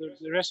 So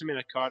the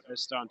WrestleMania card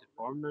is starting to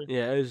form now.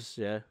 Yeah, it is.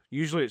 Yeah,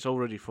 usually it's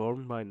already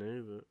formed by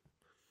now, but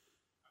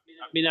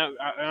I mean, I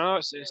know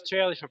it's too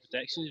early for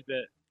predictions,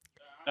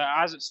 but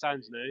as it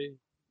stands now,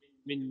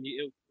 I mean,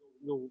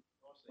 you'll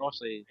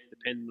obviously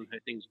depending on how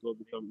things go,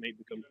 might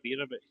become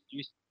clearer. But do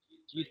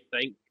you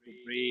think that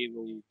Bray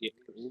will get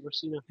put over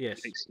Cena? Yes.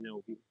 I think Cena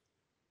will be.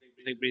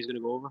 I think Bray's going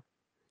to go over.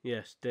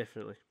 yes,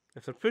 definitely.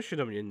 If they're pushing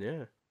him in,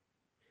 yeah.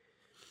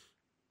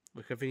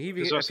 Look, if he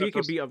Because can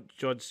beat up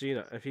John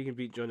Cena, if he can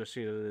beat John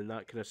Cena, then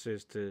that kind of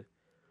says to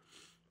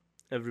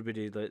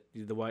everybody that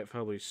the Wyatt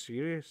family is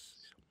serious.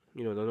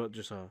 You know, they're not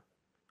just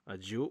a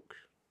joke.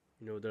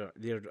 You know,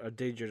 they're a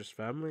dangerous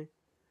family.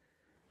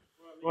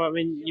 Well, I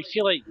mean, you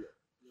feel like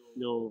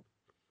the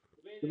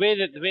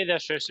way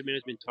this WrestleMania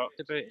has been talked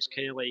about, it's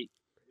kind of like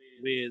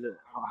the way that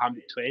happened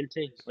at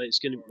 20. Like it's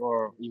going to,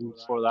 or even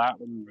before that,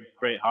 when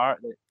Bret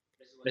Hart. Like,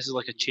 this is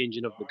like a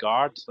changing of the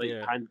guard, like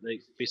Yeah.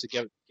 like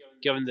basically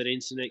giving the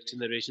reins to the next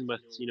generation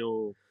with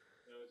the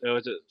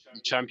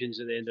champions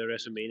at the end of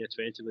WrestleMania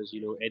 20 was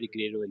Eddie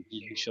Guerrero and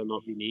He Who Shall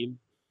Not Be Named.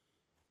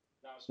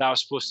 That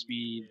was supposed to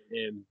be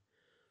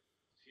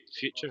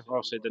future.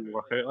 Obviously, it didn't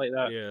work out like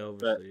that. Yeah,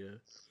 obviously, yeah.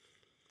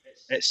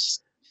 It's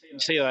you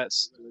say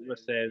that's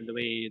with the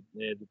way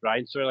the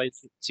Bryan storyline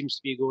seems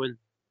to be going.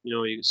 You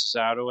got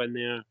Cesaro in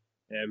there,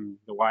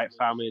 the Wyatt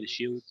family, the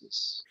Shield. The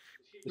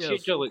Yeah,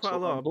 future so looks quite a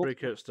lot of hopeful.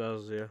 breakout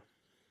stars there.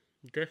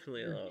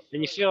 Definitely a lot.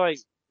 And you feel like,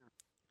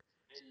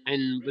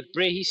 and with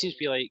Bray, he seems to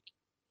be like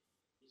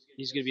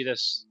he's going to be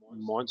this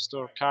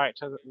monster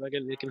character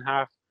that they can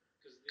have.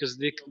 Because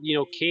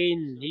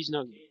Kane, he's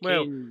not.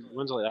 Well- Kane,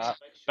 ones like that.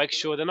 Big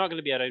Show, they're not going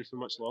to be around for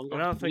much longer.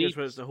 Another thing is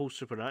it's the whole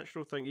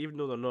supernatural thing. Even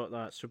though they're not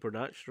that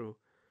supernatural,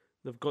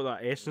 they've got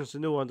that essence. They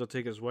know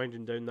Undertaker's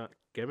winding down that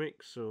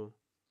gimmick, so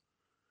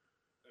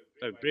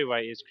Bray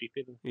Wyatt is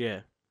creepy though.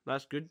 yeah,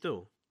 that's good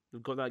though.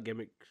 They've got that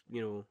gimmick,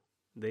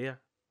 there.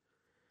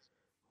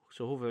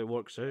 So hopefully it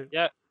works out.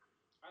 Yeah.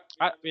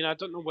 I mean, I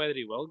don't know whether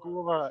he will go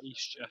over. I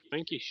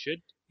think he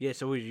should. Yeah,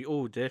 so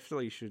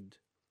definitely should.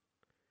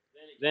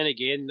 Then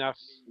again,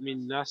 that's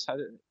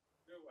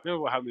remember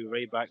what happened with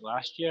Ray back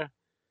last year.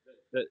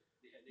 That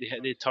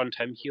they turned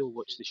him heel,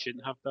 which they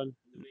shouldn't have done.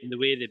 And the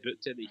way they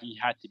booked it, that he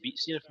had to beat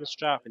Cena for the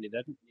strap, and he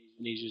didn't,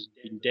 and he's just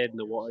been dead in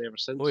the water ever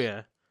since. Oh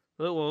yeah.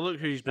 Well, look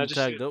who he's been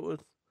tagged up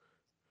with.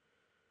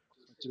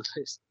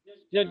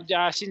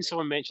 I seen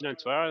someone mention on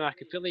Twitter, and I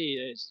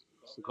completely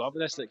forgot about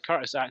this, that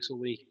Curtis Axel,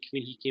 when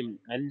he came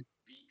in,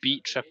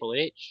 beat Triple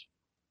H.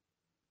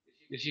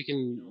 If you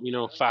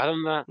can,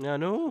 fathom that. Yeah, I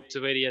know.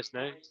 To where he is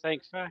now,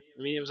 thankfully.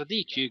 I mean, it was a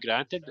DQ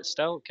granted, but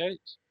still it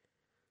counts.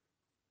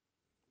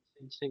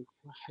 And you think,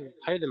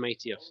 how the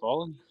mighty have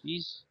fallen.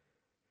 Jeez.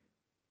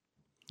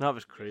 That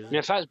was crazy. I mean,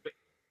 if that's,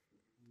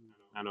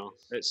 I know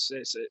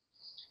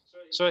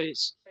so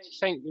it's.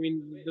 I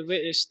mean, the way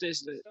it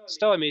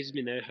still amazes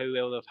me now how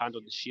well they've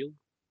handled the Shield.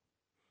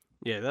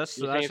 Yeah, that's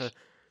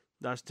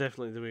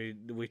definitely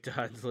the way to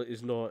handle it.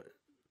 Is not.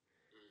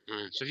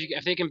 So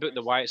if they can book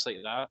the Wyatts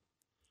like that.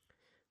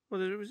 Well,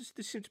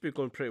 they seem to be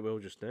going pretty well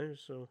just now,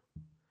 so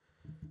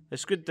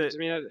it's good that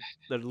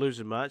they're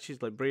losing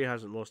matches. Like Bray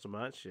hasn't lost a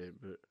match yet,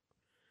 but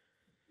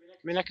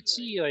I could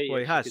see like. Well,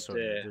 he has.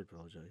 Sorry, I do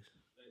apologise.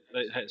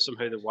 Like,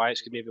 somehow the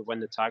Wyatts could maybe win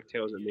the tag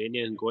titles at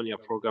Mania and go into a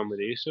program with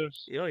the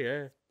Usos. Oh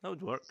yeah, that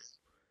would work.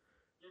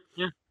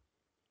 Yeah.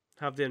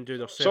 Have them do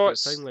their separate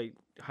thing, like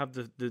have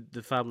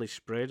the family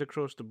spread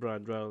across the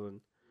brand rather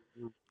than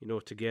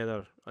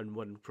together in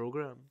one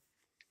program.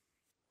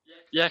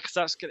 Yeah,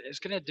 because it's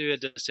gonna do a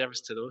disservice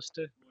to those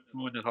two,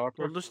 Rowan and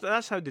Harper. Well,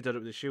 that's how they did it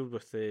with the Shield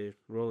with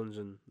Rollins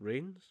and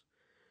Reigns,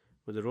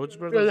 with the Rhodes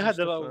brothers. They had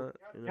and stuff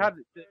like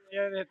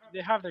that,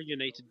 they have their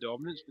united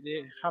dominance, but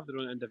they have their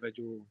own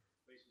individual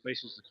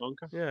places to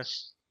conquer. Yeah.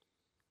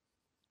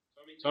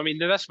 So I mean,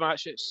 this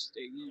match, I'm still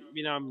going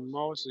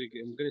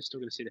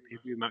to say the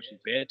pay-per-view match is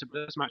better,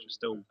 but this match was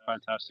still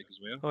fantastic as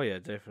well. Oh yeah,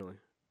 definitely.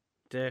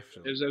 It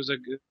was a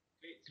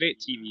great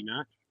TV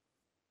match.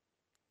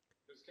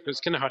 It's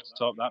kind of hard to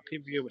top that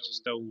pay-per-view, which is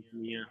still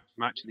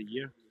match of the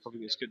year.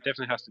 Probably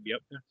definitely has to be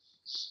up there.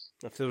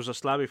 If there was a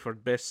Slammy for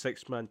best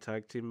 6-man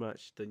tag team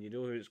match, then you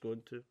know who it's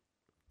going to.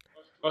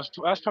 Well,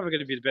 that's probably going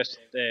to be the best,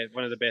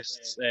 one of the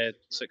best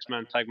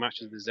 6-man tag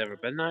matches there's ever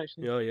been.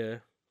 Actually. Oh yeah.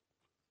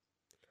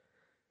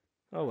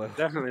 Oh well.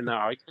 Definitely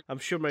not. I'm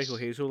sure Michael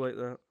Hayes will like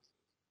that.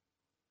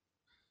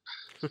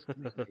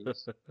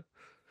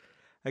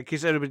 In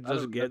case anybody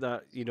doesn't get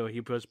that,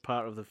 he was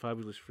part of the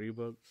Fabulous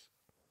Freebirds.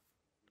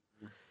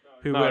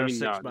 Who were a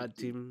 6-man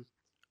team,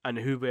 and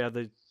who were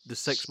the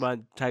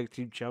 6-man tag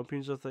team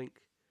champions, I think.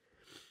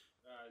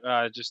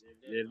 They're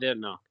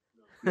no.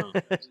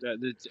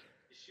 The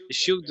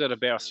Shield are a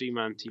better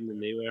 3-man team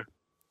than they were.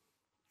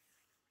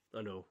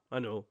 I know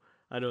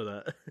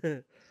that.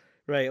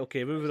 Right,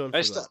 okay, moving on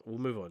from that. We'll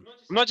move on.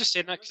 I'm not just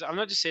saying that because I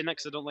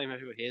don't like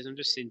Michael Hayes. I'm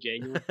just saying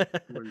genuinely.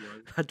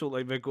 I don't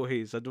like Michael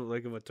Hayes. I don't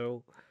like him at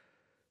all.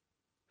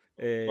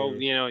 Well,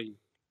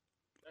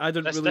 I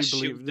didn't really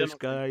believe this,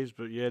 guys,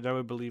 but yeah, now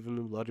I believe him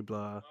and blah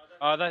blah.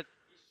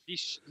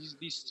 These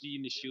three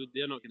in the Shield,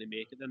 they're not going to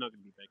make it. They're not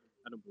going to be big.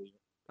 I don't believe it.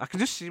 I can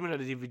just see him on a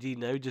DVD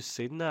now, just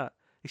saying that.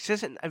 He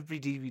says it in every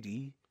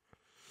DVD.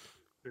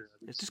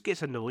 It just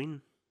gets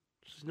annoying.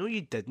 Says, no,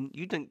 you didn't.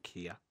 You didn't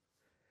care.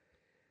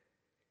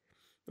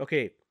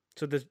 Okay,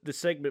 so the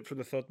segment from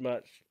the third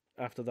match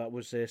after that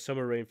was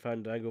Summer Rain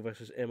Fandango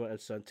versus Emma and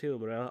Santino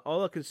Marella.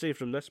 All I can say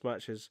from this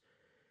match is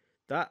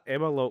that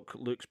Emma lock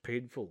looks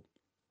painful.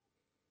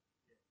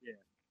 Yeah.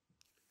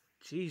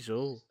 Jeez,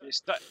 oh.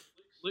 That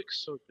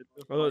looks so good.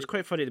 Although it's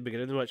quite funny at the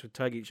beginning of the match, we'd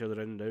tag each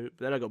other in and out,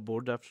 but then I got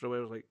bored after a while.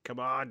 I was like, come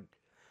on.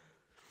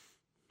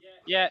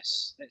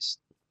 Yes,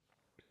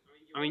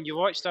 I mean, you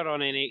watched her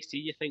on NXT,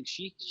 you think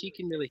she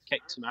can really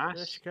kick some ass.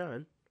 Yeah, she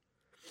can.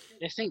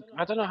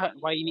 I don't know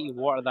why you need to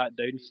water that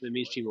down for the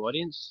mainstream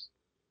audience.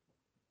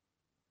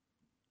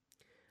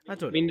 I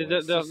don't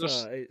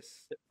know.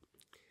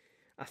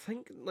 I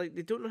think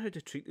they don't know how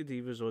to treat the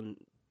divas on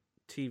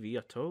TV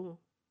at all.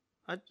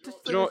 I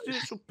just think they do it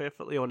so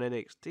perfectly on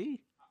NXT.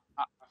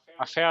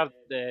 I've heard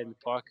in the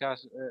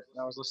podcast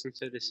I was listening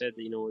to, they said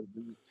that,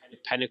 the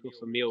pinnacle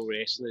for male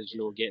wrestling is,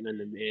 getting in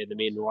the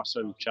main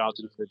roster and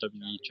charging for the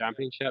WWE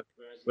Championship,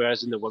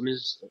 whereas in the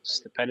women's, it's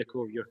the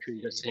pinnacle of your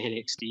career is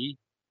NXT.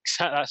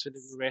 That's where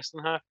the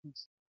wrestling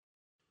happens.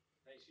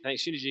 I think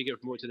as soon as you get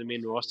promoted to the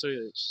main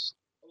roster,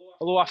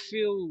 although I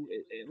feel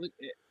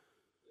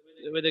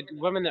with the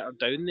women that are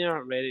down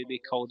there ready to be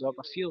called up,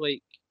 I feel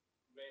like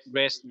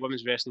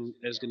women's wrestling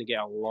is going to get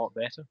a lot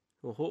better.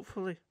 Well,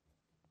 hopefully.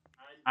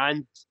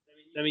 And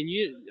I mean,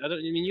 you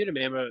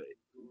remember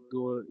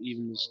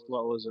even as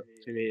little as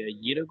maybe a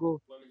year ago,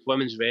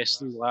 women's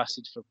wrestling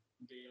lasted for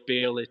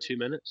barely 2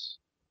 minutes.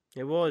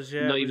 It was,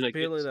 yeah. Not it was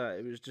barely that.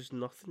 It was just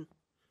nothing.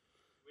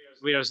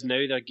 Whereas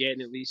now they're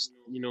getting at least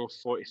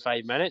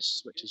 45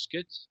 minutes, which is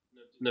good.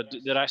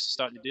 They're actually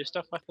starting to do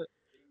stuff with it.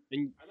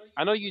 And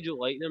I know you don't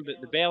like them,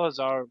 but the Bellas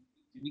are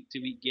week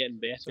to week getting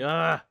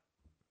better.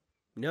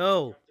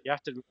 No. You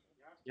have to.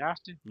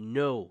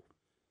 No.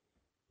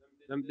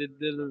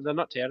 They're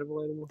not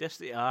terrible anymore. Yes,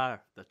 they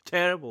are. They're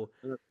terrible.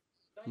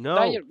 No.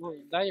 Daniel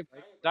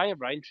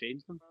Bryan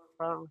trains them,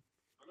 apparently.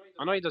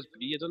 I know he does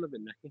Brie. I don't know about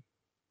Nikki.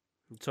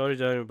 I'm sorry,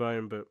 Daniel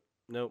Bryan, but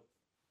no.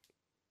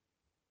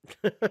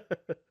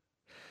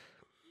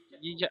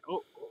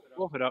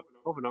 Open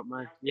up,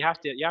 man. You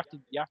have to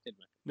admit.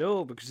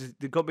 No, because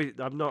they got me.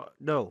 I'm not.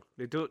 No,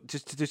 they don't.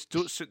 Just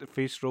don't suit the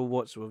face role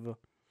whatsoever.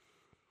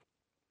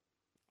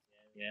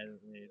 Yeah,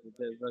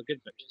 they're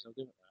good bitches. I'll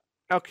give it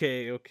that.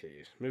 Okay.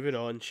 Moving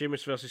on.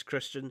 Sheamus versus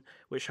Christian,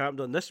 which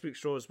happened on this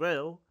week's Raw as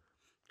well,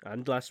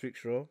 and last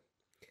week's Raw.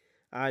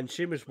 And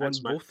Sheamus won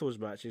both those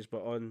matches,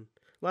 but on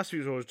last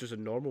week's Raw was just a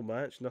normal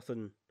match,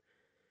 nothing.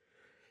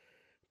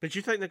 But do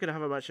you think they're going to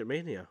have a match at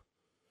Mania?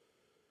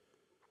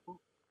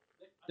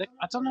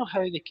 I don't know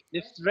how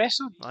they've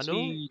wrestled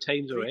three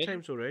times already. 3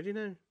 times already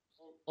now.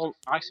 Oh,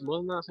 actually more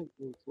than that, I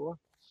think 4.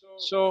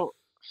 So,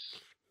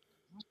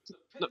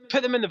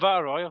 put them in the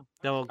Battle Royal.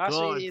 Oh, that's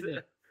God. What you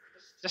need.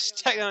 Just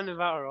stick them in the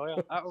Battle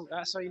Royal.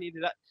 That's all you need.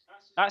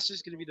 That's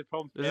just going to be the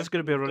problem. Is this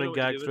going to be a running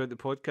gag throughout the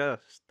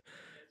podcast?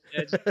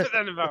 Yeah, just put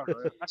them in the Battle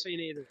Royal. That's what you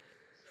need.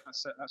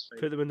 That's it. That's fine.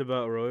 Put them in the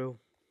Battle Royal.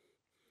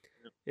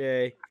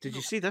 Yeah. Did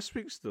you see this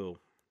week's, though?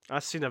 I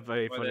seen a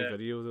very funny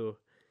video, though,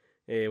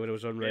 when I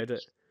was on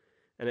Reddit.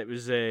 And it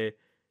was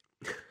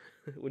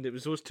when it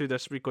was those two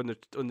this week on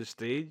the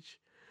stage,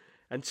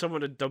 and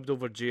someone had dubbed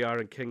over JR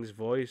and King's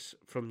voice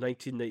from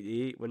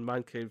 1998 when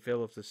Mankind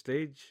fell off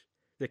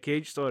the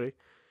cage, sorry.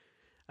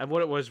 And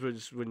what it was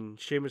when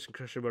Sheamus and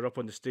Christian were up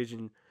on the stage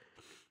and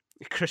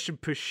Christian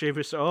pushed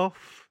Sheamus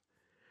off,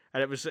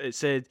 and it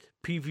said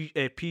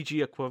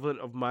PG equivalent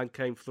of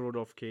Mankind thrown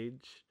off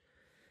cage.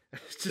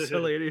 It's just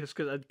hilarious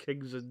because it had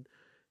King's and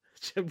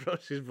Jim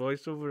Ross's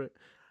voice over it.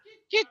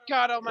 Good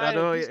God Almighty!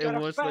 I know it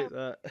was like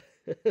that.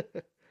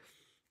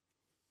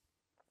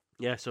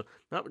 Yeah, so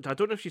I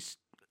don't know if she's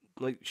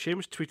like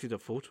Sheamus tweeted a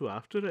photo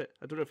after it.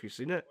 I don't know if you've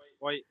seen it.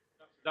 Why?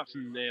 That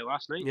from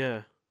last night.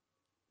 Yeah.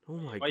 Oh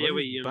my God!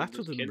 Yeah,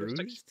 battered and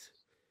bruised.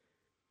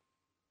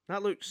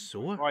 That looks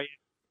sore. Oh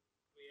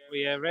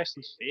yeah,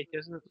 wrestling's fake,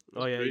 isn't it?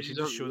 Oh yeah, you should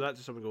just show that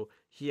to someone. And go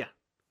here.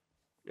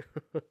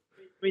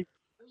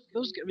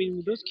 Those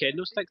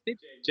kendo sticks, they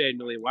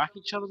generally whack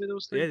each other with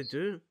those things. Yeah, they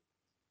do.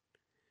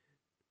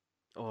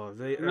 Oh,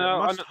 it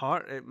must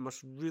hurt. It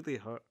must really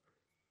hurt.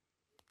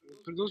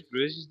 For those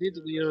bruises,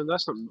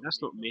 that's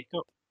not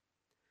makeup.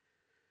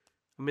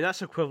 I mean,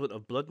 that's equivalent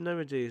of blood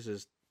nowadays.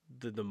 Is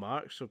the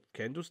marks of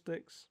kendo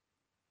sticks?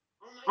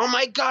 Oh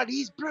my God,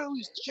 he's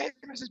bruised.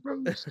 Sheamus is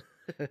bruised.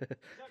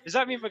 Does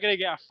that mean we're gonna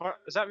get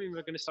Does that mean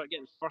we're gonna start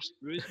getting first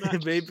bruise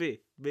matches? Maybe.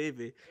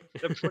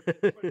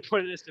 The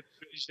point is to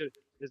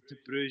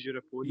bruise your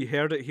opponent. You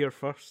heard it here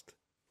first.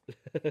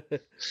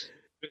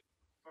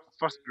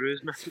 First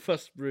bruise match.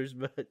 First bruise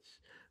match.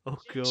 Oh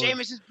God.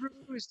 Sheamus is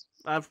bruised.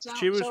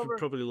 Sheamus would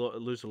probably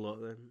lose a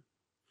lot then.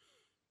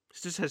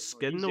 It's just his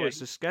skin, though. It's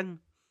the skin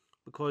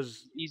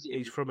because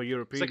he's from a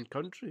European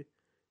country.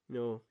 You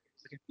know.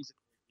 It's like a piece of.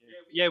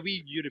 Yeah,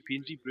 we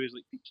Europeans, we bruise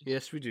like peaches.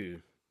 Yes, we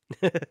do.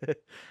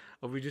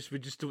 Or we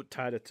just don't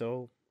tan at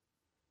all.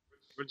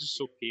 We're just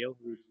so pale.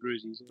 We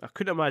bruise easily. I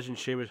couldn't imagine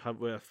Sheamus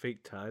with a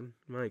fake tan.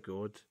 My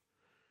God.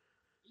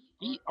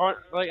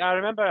 I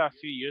remember a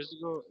few years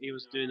ago, he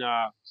was doing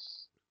an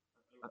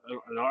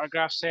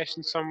autograph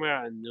session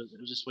somewhere, and it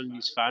was just one of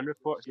these fan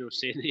reports. They were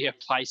saying that he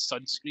applies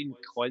sunscreen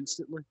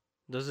constantly.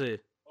 Does he?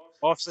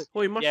 Obviously.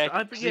 Oh, he must.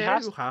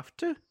 He'll have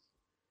to.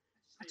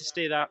 Had to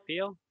stay that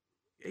pale.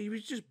 He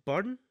was just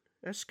burn.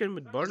 His skin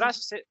would burn.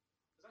 That's the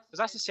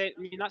I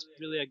mean, that's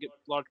really a good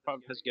large part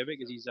of his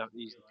gimmick. Is he's the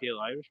pale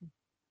Irishman.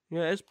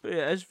 Yeah, it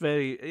is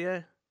very.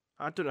 Yeah,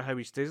 I don't know how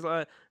he stays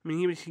like that. I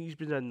mean, he's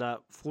been in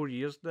that 4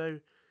 years now,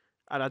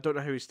 and I don't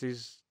know how he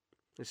stays.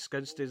 His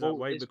skin stays that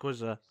white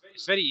because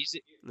it's very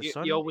easy.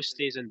 He always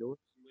stays indoors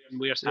and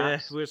wears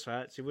hats. Yeah, wears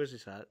hats. He wears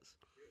his hats.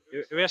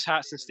 He wears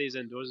hats and stays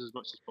indoors as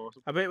much as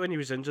possible. I bet when he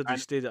was injured, he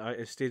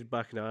stayed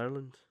back in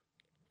Ireland.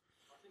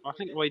 I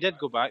think. Well, he did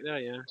go back there,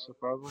 yeah. So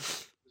probably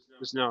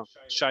just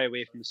shy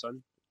away from the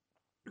sun.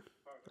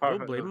 I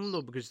don't blame him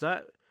though, because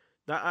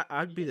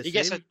I'd be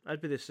the same.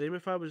 I'd be the same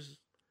if I was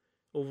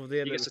over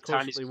there and it was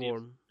constantly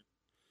warm.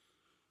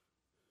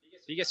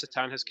 If he gets a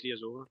tan, his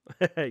career's over.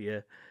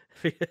 Yeah.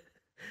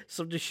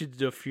 Somebody should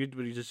do a feud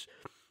where he just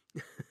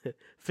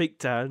fake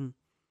tan.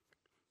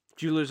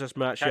 If you lose this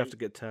match, you have to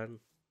get tan.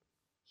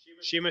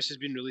 Sheamus has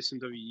been released from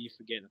WWE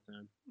for getting a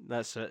tan.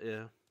 That's it,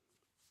 yeah.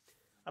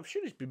 I'm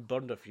sure he's been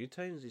burned a few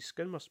times. His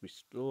skin must be.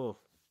 Oh.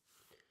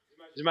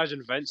 Just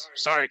imagine Vince.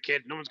 Sorry,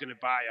 kid. No one's going to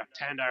buy a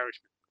tanned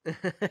Irishman.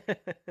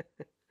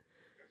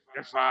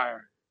 You're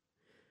fired.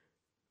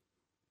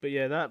 But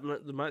yeah,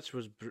 the match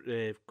was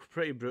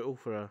pretty brutal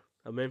for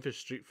a Memphis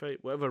street fight.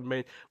 Why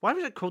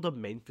was it called a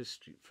Memphis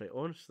street fight?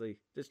 Honestly,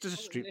 it's just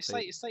a street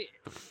fight. It's like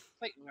a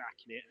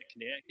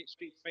Connecticut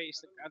street fight.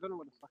 I don't know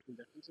what the fucking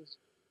difference is.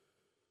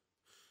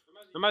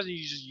 Imagine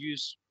you just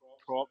use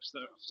props that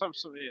are some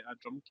sort of a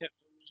drum kit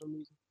for some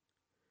reason.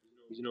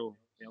 You know,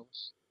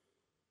 else.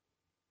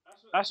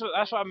 That's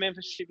what a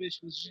Memphis street fight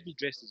should be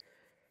dressed as.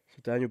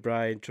 So Daniel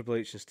Bryan, Triple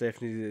H, and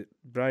Stephanie.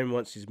 Bryan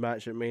wants his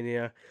match at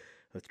Mania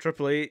with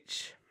Triple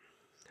H.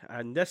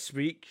 And this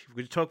week, we're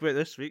going to talk about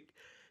this week,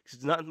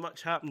 because not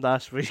much happened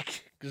last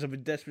week, because I've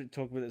been desperate to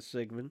talk about this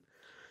segment.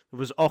 It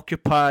was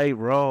Occupy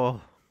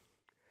Raw.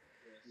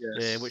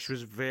 Yeah, which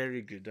was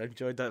very good. I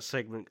enjoyed that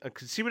segment. I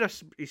could see when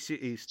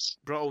he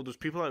brought all those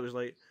people out, I was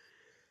like,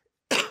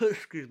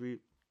 excuse me.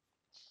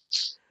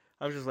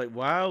 I was just like,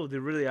 wow, they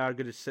really are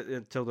going to sit there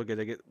until they're going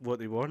to get what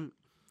they want.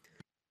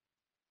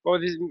 Well,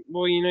 you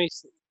know,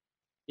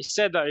 he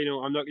said that, you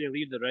know, I'm not going to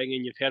leave the ring,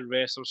 and you've heard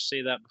wrestlers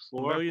say that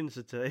before. Millions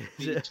of times.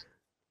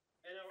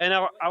 And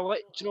I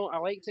like, you know, I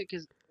liked it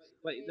because,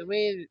 like, the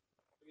way,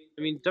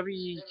 I mean,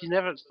 you can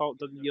never fault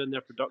WWE on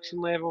their production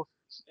level.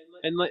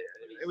 And, like,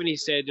 when he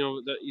said, you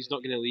know, that he's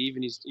not going to leave,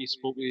 and he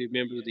spoke with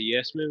members of the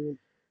Yes Movement,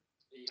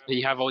 and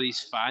you have all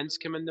these fans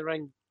come in the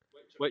ring,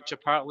 which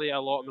apparently a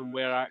lot of them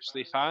were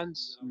actually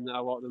fans, and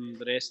a lot of them,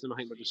 the rest of them, I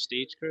think, were just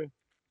stage crew.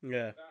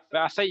 Yeah.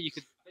 But I think you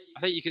could,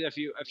 if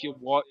you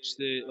watch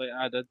like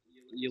I did,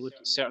 you look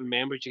at certain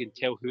members, you can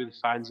tell who the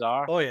fans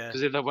are. Oh yeah.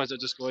 Because they're the ones that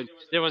just going,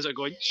 they're the ones that are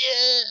going,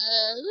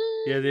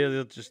 yeah. Yeah,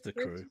 they're just the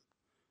crew.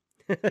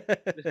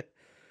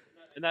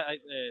 And that,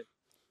 like,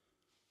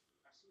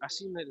 I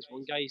seen like this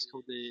one guy. He's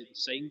called the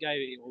sign guy.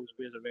 He always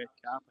wears a red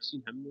cap. I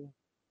seen him there.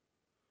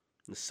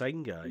 The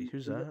sign guy.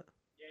 Who's that?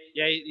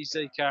 Yeah, he's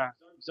like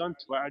he's on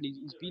Twitter and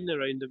he's been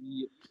around.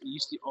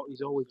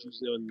 He's always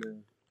usually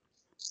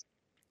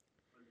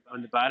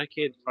on the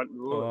barricade front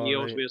row. Oh, he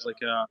always wears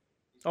like a.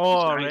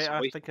 Oh right,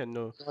 I think I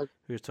know who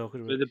you're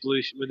talking about. With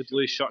the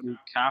blue shirt and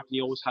cap, and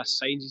he always has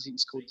signs.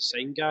 He's called the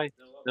sign guy.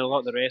 And a lot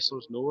of the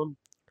wrestlers know him.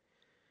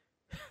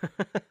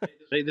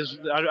 Like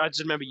I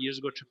just remember years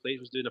ago, Triple H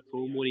was doing a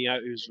promo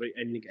and he was right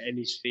in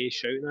his face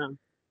shouting at him.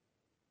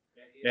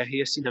 Yeah, he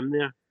has seen him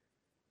there.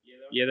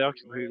 Yeah, they're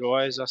who Raw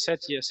is. I said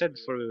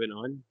before we went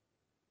on.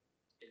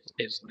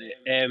 It's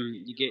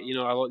you get, you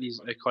know, a lot of these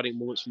iconic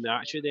moments from the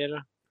Attitude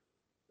Era,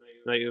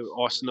 like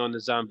Austin on the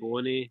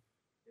Zamboni,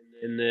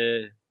 in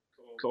the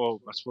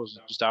I suppose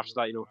just after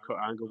that, you know, Kurt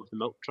Angle with the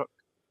milk truck,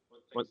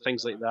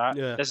 things like that.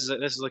 Yeah. This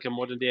is like a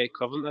modern day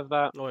equivalent of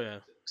that. Oh yeah.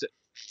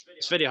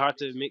 It's very hard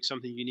to make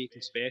something unique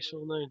and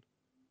special now.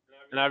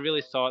 And I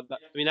really thought that,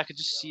 I mean, I could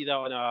just see that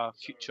on a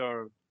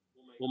future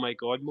oh my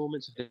god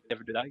moments if they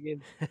ever do that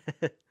again.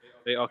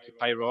 Like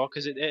Occupy Raw,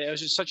 because it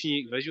was just such a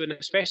unique visual, and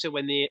especially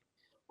when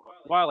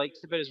what I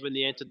liked about it is when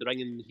they entered the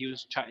ring and he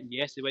was chatting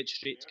yes, they went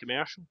straight to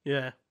commercial.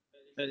 Yeah.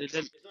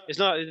 It's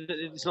not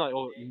like,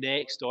 oh,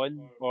 next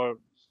on, or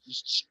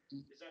just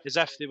as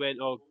if they went,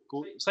 oh,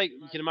 go. It's like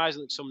you can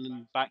imagine like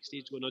someone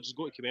backstage going, no, just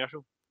go to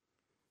commercial.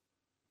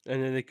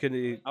 And then they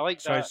couldn't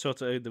try to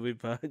sort it out the way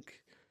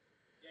back.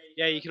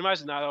 Yeah, you can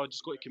imagine that. I'll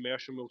just go to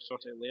commercial and we'll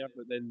sort it out later.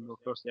 But then,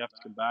 of course, they have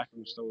to come back and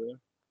they're still there.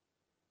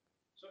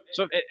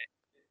 So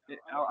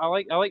I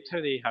liked how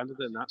they handled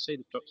it on that side,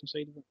 the production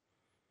side of it.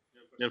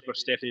 And then, of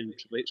course, Stephanie and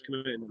Triple H come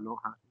out and they're not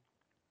happy.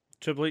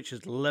 Triple H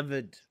is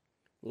livid.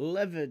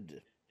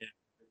 Yeah.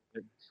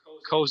 It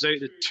calls out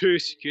the 2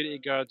 security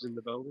guards in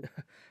the building.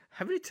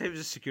 How many times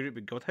has security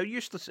been called? How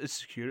useless is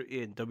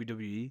security in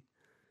WWE?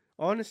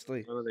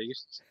 Honestly. None of the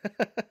useless.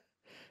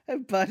 How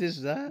bad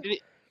is that? They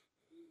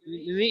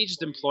need to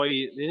just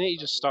they need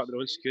to just start their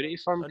own security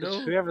firm,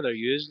 because whoever they're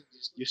using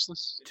is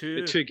useless.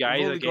 The 2 guys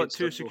They've only got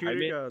 2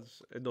 security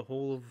guards in the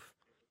whole of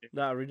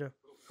that arena.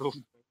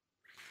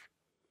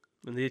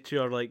 And they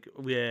 2 are like,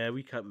 yeah,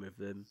 we can't move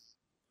them.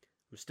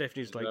 With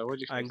Stephanie's like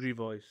angry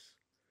voice.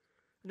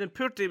 And then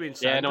poor Damien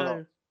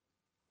Sandow.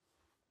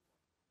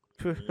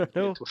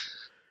 No.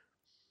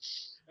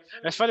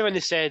 It's funny when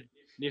they said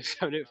they're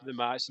coming out for the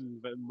match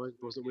and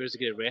was like, where's the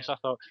good rest? I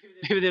thought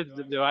maybe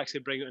they'll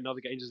actually bring out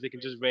another guy and just they can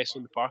just wrestle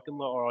in the parking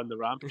lot or on the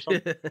ramp or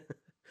something.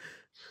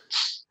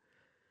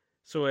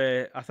 So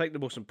I think the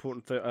most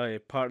important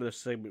part of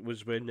this segment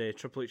was when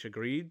Triple H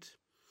agreed.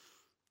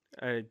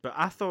 But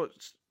I thought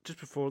just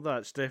before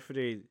that,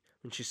 Stephanie,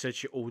 when she said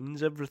she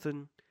owns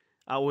everything,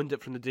 I owned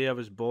it from the day I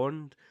was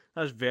born.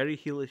 That was very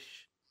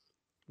heelish.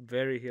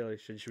 Very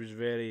heelish. And she was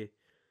very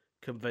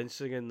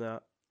convincing in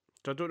that.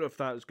 So I don't know if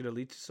that was going to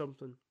lead to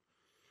something.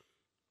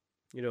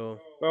 You know,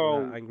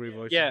 that angry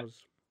voice. Yeah.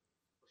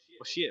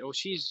 She's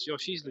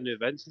the new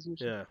Vince, isn't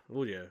she? Yeah.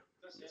 Oh yeah.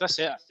 That's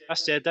it. I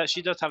said that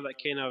she does have that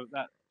kind of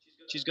that.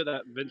 She's got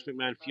that Vince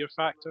McMahon fear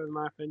factor, in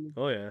my opinion.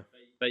 Oh yeah.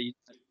 That you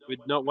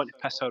would not want to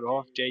piss her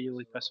off.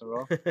 Genuinely piss her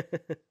off.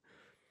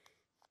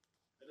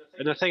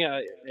 And I think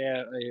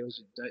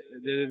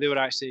they were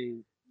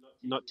actually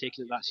not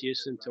taking it that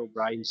seriously until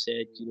Brian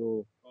said, you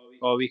know,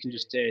 oh, we can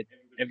just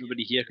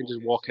everybody here can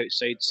just walk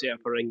outside, set up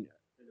a ring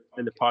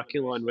in the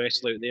parking lot and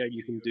wrestle out there.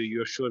 You can do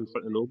your show in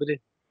front of nobody.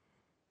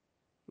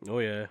 Oh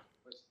yeah.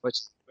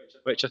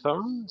 Which I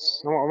thought,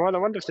 I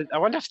wonder if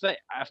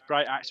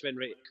Brian actually went,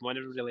 right, come on,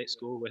 everybody, let's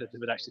go, whether they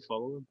would actually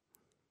follow them.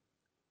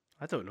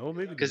 I don't know,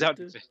 maybe because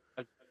that'd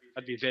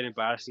be very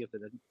embarrassing if they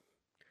didn't.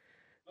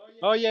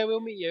 Oh yeah, we'll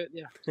meet you out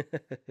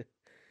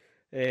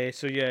there.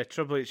 So yeah,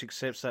 Triple H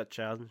accepts that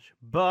challenge,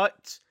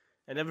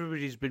 and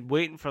everybody's been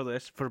waiting for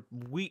this for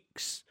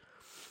weeks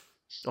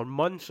or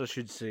months, I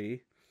should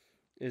say.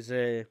 Is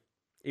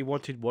he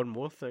wanted one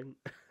more thing,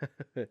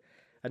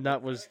 and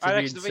that was to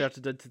be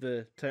inserted into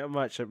the title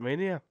match at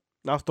Mania.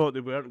 I thought they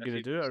weren't going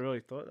to do it. I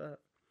really thought that.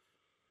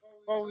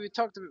 Well, we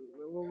talked about.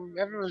 Well,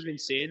 everyone's been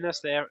saying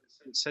this there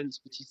since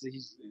Batista.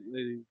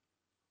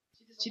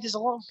 there's a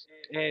lot of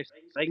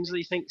things that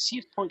you think. See,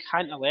 if Punk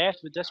hadn't have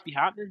left, would this be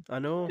happening? I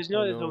know. Because the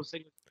whole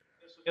thing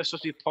it was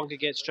supposed to be Punk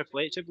against Triple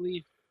H, I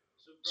believe.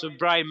 So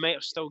Brian might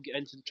have still get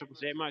into the Triple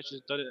Threat match,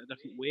 just done it a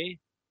different way.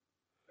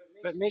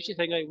 But it makes you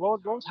think, like,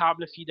 what would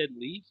happen if he didn't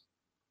leave?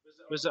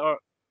 Was it, or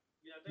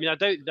I mean, I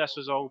doubt this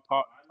was all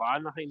part of the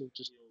plan. I think they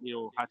just,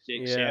 had to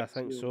accept. Yeah, I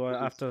think so.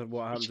 After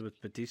what happened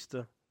with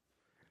Batista,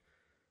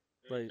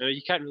 like,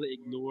 you can't really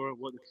ignore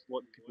what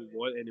people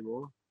want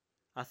anymore.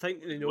 I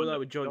think they know that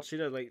with John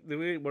Cena. Like, the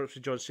way it works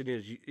with John Cena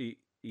is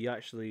he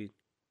actually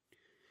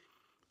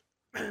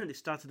they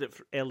started it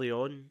early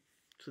on,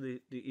 so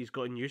he's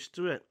gotten used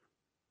to it.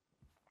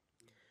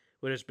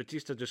 Whereas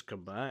Batista just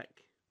come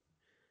back,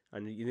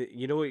 and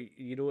you know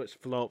it's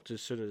flopped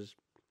as soon as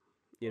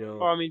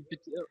Well, I mean,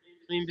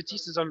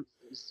 Batista's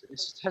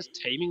his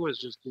timing was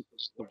just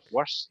the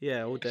worst.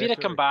 Yeah, if he'd have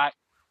come back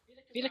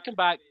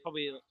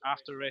probably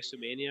after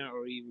WrestleMania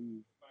or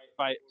even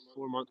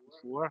 4 months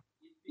before,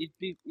 he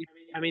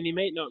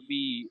might not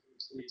be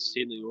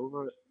insanely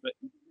over it, but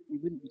he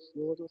wouldn't be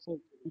killed. I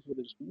think people would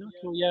have just been,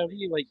 okay, yeah, I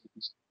really like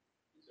Batista.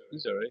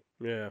 He's alright.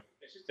 Yeah.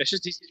 It's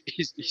just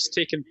he's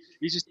taken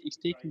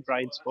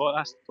Brian's spot.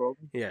 That's the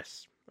problem.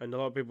 Yes, and a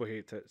lot of people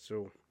hate it.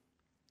 So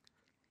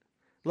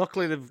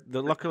luckily,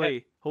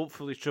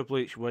 hopefully Triple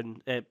H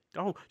win.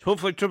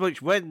 Hopefully Triple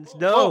H wins.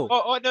 No.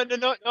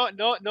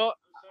 No.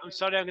 I'm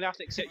sorry. I'm gonna have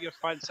to accept your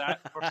first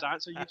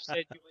answer. You've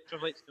said you want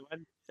Triple H to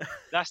win. I'm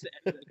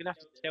gonna have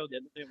to tell the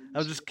internet.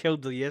 I've just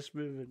killed the yes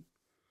movement.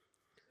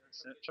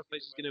 Triple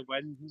H is gonna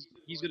win.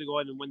 He's gonna go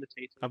on and win the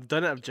title. I've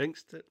done it. I've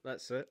jinxed it.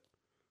 That's it.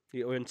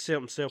 He'll insert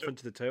himself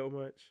into the title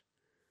match.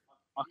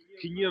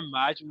 Can you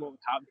imagine what would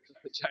happen if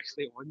Triple H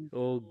actually won?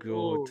 Oh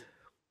god.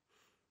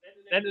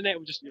 The internet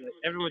would just be like,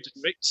 everyone would just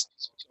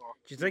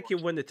Do you think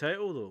he'll win the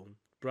title though,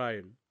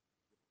 Brian?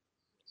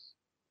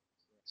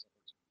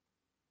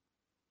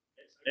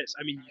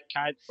 You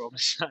can't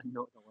promise that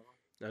not the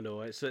winner. I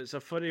know it's a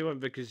funny one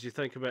because you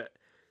think about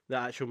the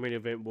actual main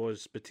event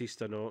was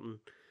Batista and Orton,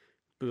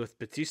 but with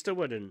Batista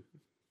winning,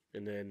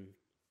 and then,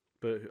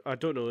 but I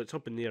don't know. It's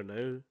up in the air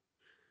now.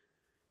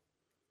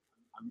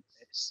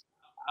 It's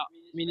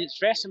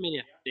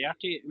WrestleMania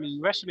 30.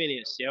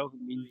 WrestleMania itself,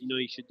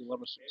 you should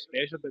deliver something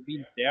special, but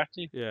being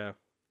 30, yeah,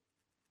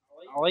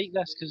 I like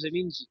this because it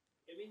means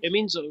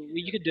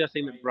you could do a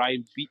thing that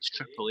Brian beats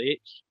Triple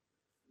H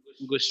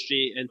and go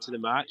straight into the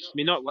match.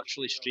 Not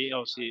literally straight,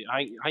 obviously.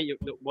 I think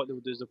what they'll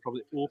do is they'll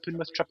probably open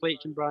with Triple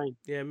H and Brian.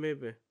 Yeah,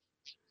 maybe.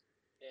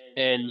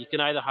 And you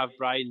can either have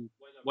Brian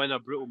win a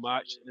brutal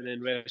match and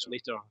then wrestle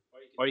later,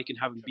 or you can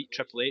have him beat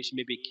Triple H,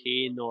 maybe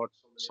Kane or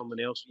someone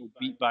else will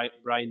beat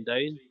Brian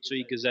down so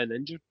he goes in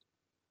injured.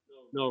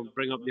 No,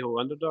 bring up the whole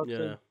underdog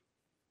thing.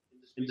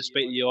 And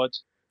despite the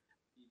odds,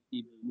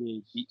 he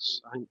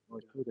beats. I think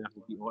he's probably gonna have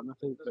to beat Orton. I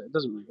think, but it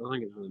doesn't. I don't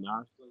think it really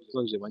matters as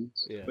long as he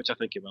wins, which I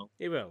think he will.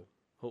 He will,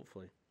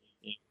 hopefully.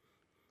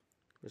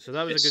 Yeah. So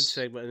that was a good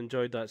segment. I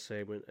enjoyed that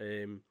segment.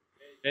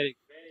 Very,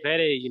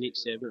 very unique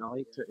segment. I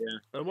liked it. Yeah.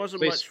 There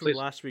wasn't much from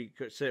last week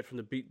except from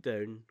the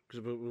beatdown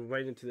because we're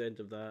right into the end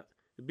of that.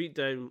 The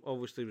beatdown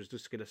obviously was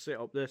just going to set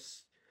up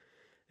this.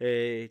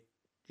 To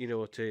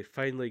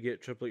finally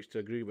get Triple H to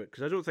agree with,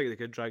 because I don't think they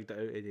could drag that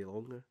out any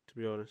longer, to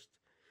be honest.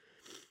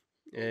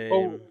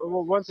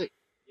 Once it,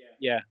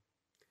 yeah.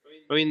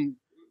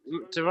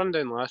 To run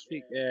down last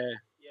week,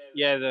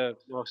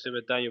 obviously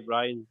with Daniel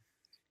Bryan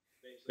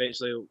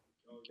eventually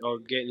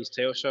getting his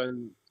tail shot,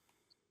 and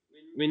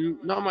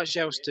not much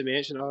else to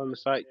mention other than the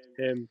fact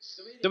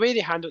the way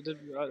they handled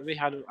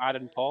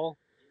Aaron Paul,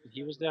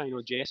 he was there,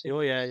 Jesse. Oh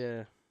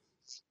yeah.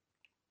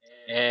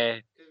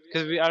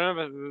 Because I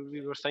remember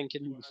we were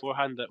thinking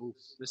beforehand that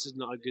this is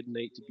not a good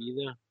night to be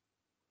there,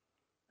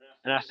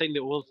 and I think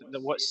that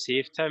what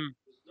saved him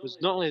was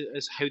not only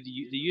is how they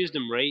used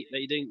him right, that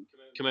he didn't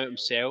come out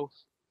himself,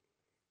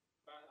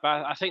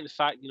 but I think the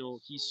fact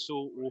he's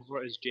so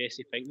over as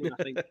Jesse Pinkman.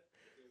 I think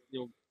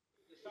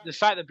the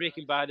fact that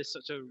Breaking Bad is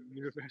such a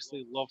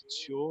universally loved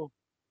show,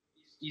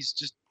 he's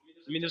just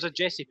there's a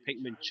Jesse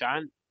Pinkman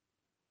chant,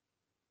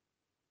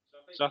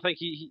 so I think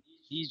he's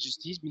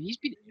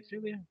been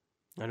everywhere.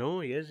 I know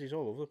he is. He's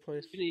all over the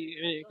place.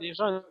 He was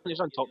on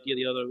Top Gear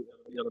the other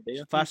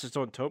day. Fastest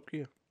on Top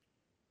Gear.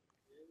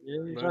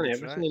 Yeah, he's on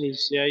everything, and he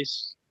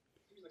seems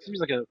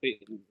like a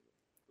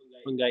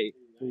fun guy.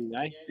 And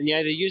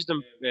yeah, they used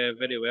him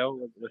very well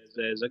with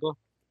Ziggler.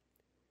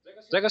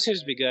 Ziggler seems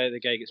to be the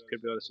guy who gets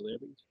paired with other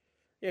celebrities.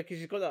 Yeah, because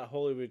he's got that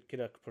Hollywood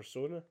kind of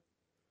persona.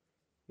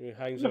 He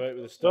hangs out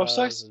with the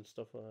stars and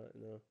stuff like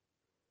that.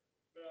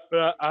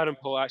 But Aaron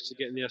Paul actually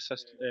getting the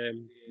assist for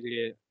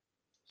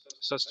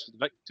the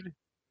victory.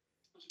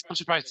 I'm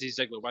surprised to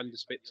see Ziggler win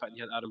despite the fact he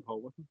had Aaron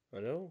Paul with him. I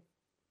know.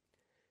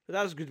 But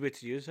that was a good way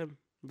to use him.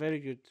 Very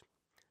good.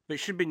 But it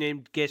should be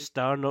named guest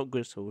star, not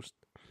guest host.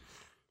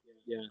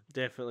 Yeah.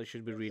 Definitely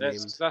should be renamed.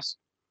 Because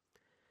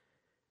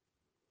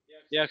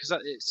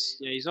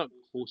he's not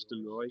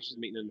hosting Raw, he's just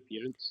making an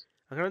appearance.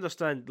 I can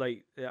understand,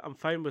 I'm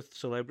fine with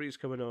celebrities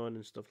coming on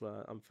and stuff like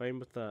that. I'm fine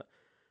with that.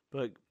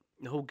 But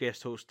the whole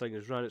guest host thing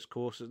has run its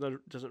course. It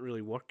doesn't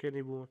really work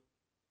anymore.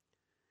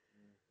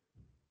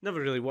 Never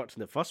really worked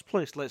in the first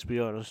place, let's be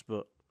honest,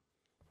 but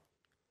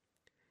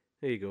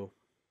there you go.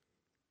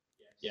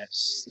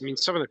 Yes, I mean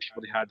some of the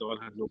people they had on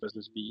had no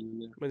business being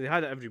there. When they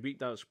had it every week,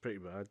 that was pretty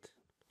bad.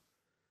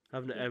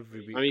 Having it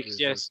every week I mean, was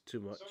yes, too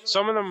much.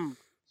 some of them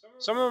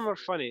were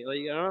funny.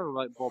 Like I remember,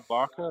 like Bob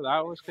Barker,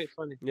 that was quite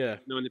funny. Yeah. You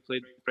know, when they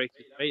played Break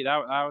the Fight,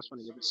 that was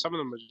funny. But some of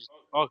them were just,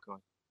 oh god.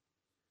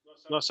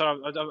 No, sorry,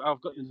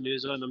 I've got the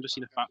news on. I'm just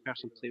seeing a fat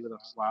person play with a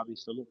flabby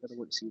stomach. I don't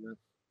want to see that.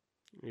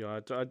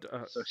 Yeah,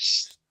 So,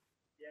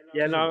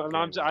 yeah, no,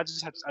 doesn't go I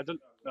just had, I don't.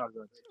 Oh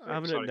god. Right,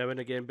 having sorry. it now and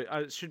again, but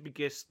it should be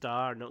guest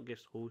star, not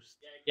guest host.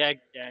 Yeah,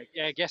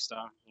 guest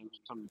star.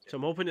 So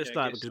I'm hoping it's Yeah,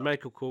 that guest because star.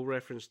 Michael Cole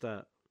referenced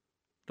that.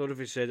 Don't know if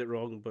he said it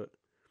wrong, but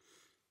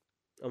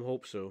I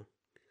hope so.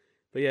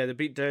 But yeah, the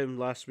beatdown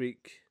last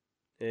week,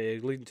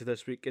 leading to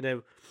this week, and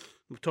then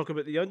we'll talk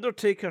about the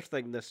Undertaker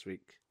thing this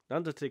week. The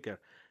Undertaker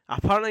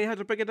apparently had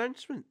a big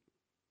announcement.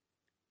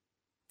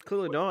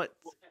 Clearly not.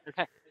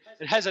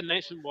 And his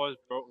announcement was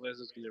Brock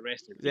Lesnar's going to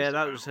rest in peace. Yeah,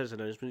 that was his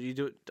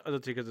announcement.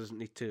 Undertaker doesn't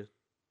need to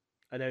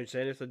announce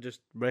anything. Just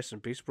rest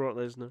in peace, Brock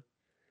Lesnar.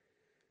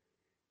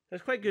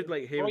 It's quite good.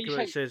 Like Heyman comes out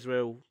and says,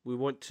 "Well, we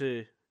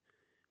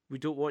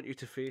don't want you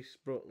to face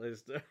Brock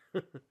Lesnar."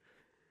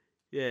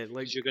 Yeah,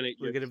 like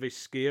we're gonna be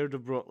scared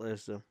of Brock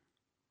Lesnar.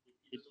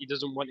 He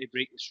doesn't want to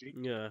break the streak.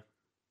 Yeah,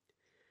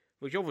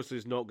 which obviously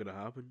is not gonna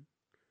happen.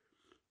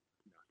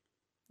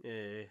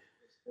 Yeah,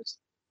 it's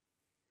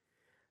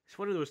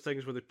one of those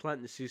things where they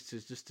plant the seeds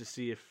just to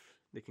see if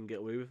they can get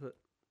away with it.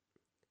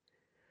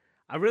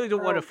 I really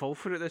don't want to fall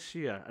for it this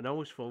year, and I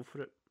always fall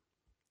for it.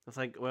 I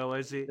think, well,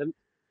 is he?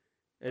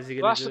 Is he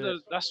going to do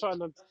it? That's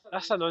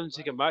an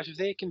Undertaker match. If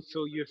they can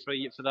fool you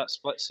for that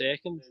split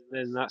second,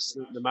 then that's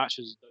the match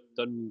has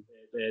done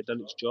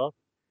its job.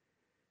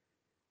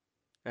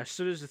 As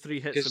soon as the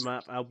 3 hits the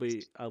map, I'll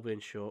be in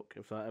shock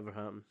if that ever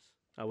happens.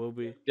 I will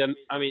be. Then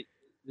I mean,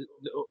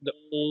 the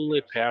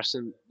only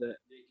person that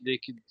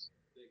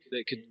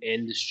could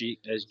end the streak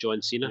is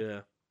John Cena.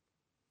 Yeah.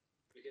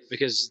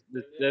 Because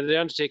the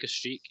Undertaker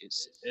streak,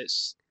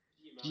 it's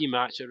 3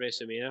 matches at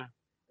WrestleMania.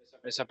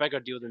 It's a bigger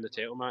deal than the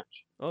title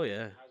match. Oh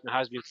yeah. It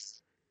has been.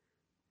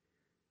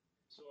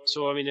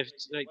 So I mean, if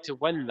like to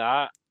win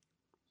that,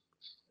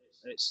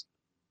 it's.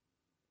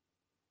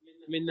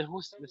 I mean, the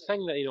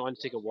thing that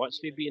Undertaker wants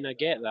to be beaten, I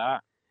get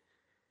that.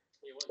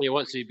 He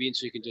wants to be beaten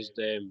so he can just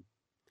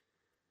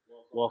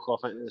walk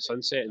off into the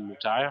sunset and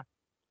retire.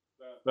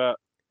 But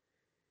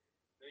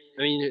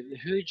I mean,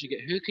 who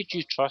could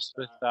you trust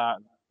with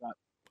that?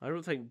 I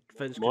don't think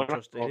Vince can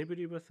trust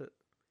anybody with it.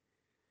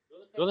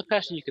 The only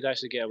person you could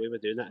actually get away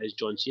with doing that is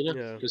John Cena,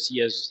 because he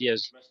is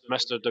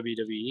Mr.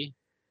 WWE.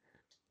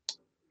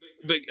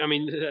 But I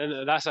mean,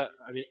 that's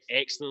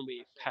excellent way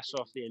to piss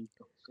off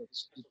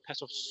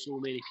piss off so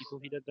many people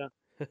if he did that.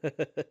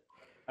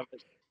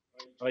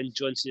 When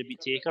John Cena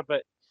beat Taker,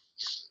 but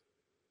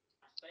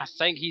I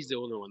think he's the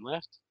only one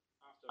left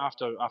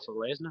after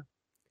Lesnar.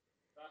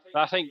 But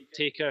I think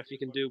Taker, if he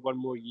can do one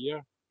more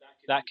year,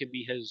 that could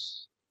be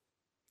his.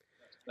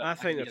 I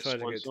think they're trying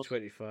to get to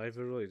 25.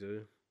 I really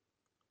do.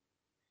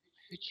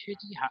 Who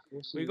do you have?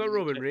 We got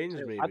Roman Reigns,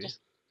 maybe. I just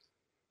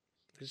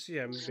see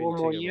him 4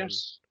 more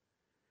years.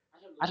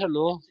 I don't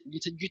know.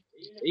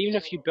 Even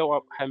if you built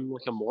up him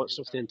like a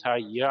monster for the entire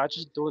year, I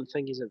just don't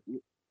think he's a.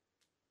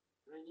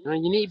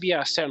 You need to be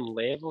at a certain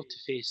level to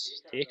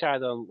face Taker.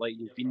 Either like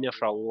you've been there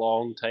for a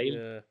long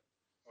time,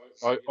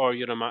 or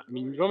you're a. I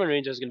mean, Roman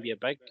Reigns is going to be a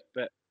big,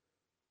 but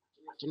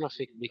I don't know if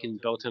they can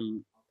build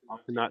him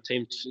up in that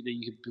time so that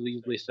you could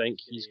believably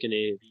think he's going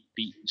to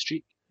beat the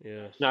streak.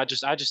 Yeah. No, I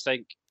just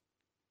think.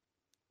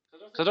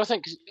 Because I don't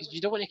think because you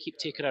don't want to keep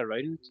Taker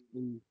around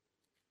and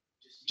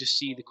just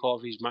see the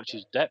quality of his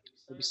matches dip.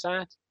 It'd be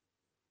sad.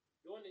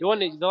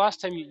 The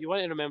last time you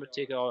want to remember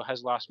Taker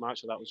his last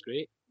match, that was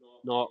great.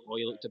 Not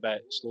he looked a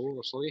bit slow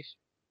or slowish.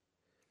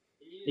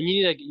 And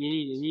you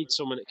need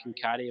someone that can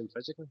carry him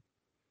physically.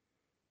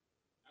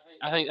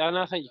 I think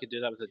you could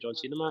do that with the John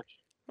Cena match.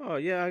 Oh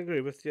yeah, I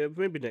agree with you.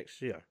 Maybe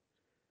next year.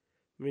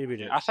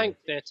 I think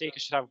the Taker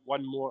should have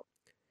one more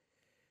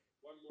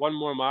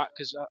match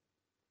because.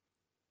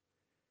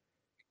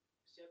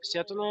 See,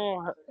 I don't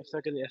know if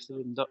they're going to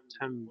induct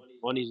him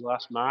on his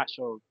last match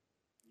or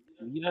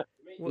leave it.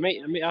 I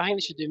think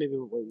they should do maybe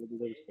what they did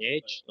with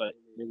Edge, like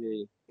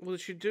maybe. Well, they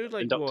should do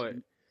like what?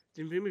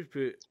 They maybe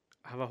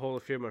have a Hall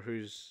of Famer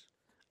who's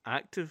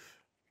active.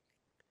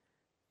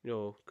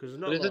 Because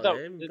not a lot of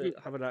them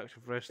have an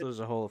active wrestler as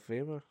a Hall of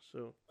Famer.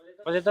 So.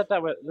 Well, they did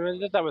that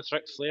with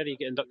Ric Flair. He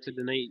got inducted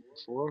the night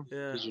before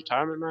his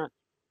retirement match.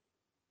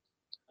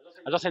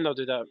 I don't think they'll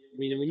do that. I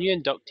mean, when you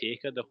induct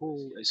Taker, he's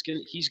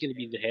going to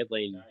be the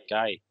headline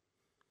guy.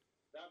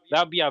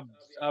 That'll be a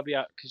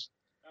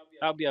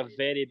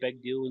very big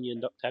deal when you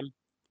induct him.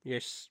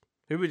 Yes.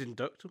 Who would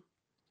induct him?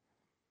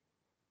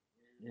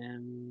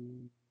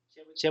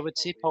 See, I would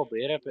say Paul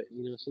Bearer, but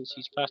since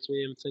he's passed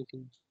away, I'm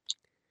thinking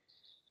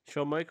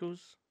Shawn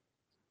Michaels.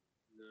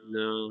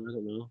 No, I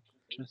don't know. I'm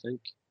trying to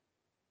think.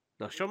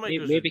 No, Shawn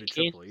Michaels maybe would be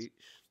Kane. Triple H.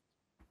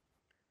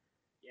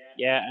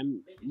 Yeah,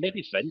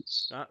 maybe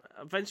Vince.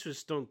 Vince was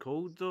Stone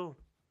Cold though.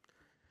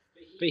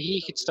 But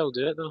he could still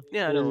do it though.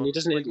 Yeah, I know. He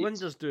doesn't. Like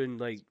Linda's doing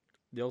like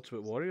the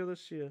Ultimate Warrior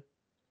this year.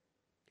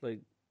 Like,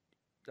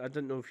 I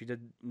didn't know if you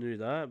knew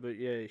that, but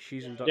yeah,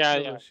 she's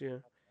inducted this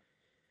year.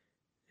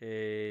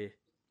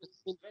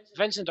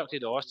 Vince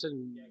inducted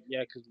Austin,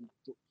 yeah, because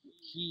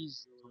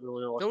he's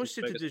really They always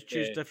seem to just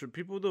choose different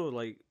people though.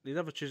 Like they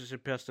never choose the same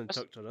person and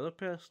induct another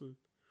person.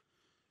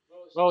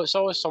 Well, it's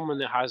always someone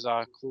that has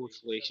a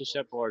close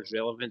relationship or is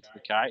relevant to the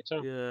character.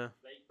 Yeah.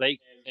 Like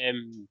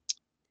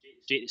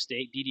Jake the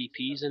Snake,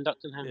 DDP's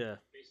inducting him. Yeah.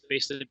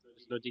 Basically,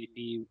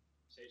 DDP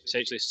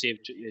essentially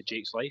saved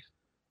Jake's life.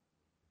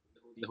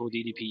 The whole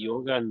DDP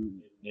yoga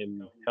and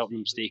helping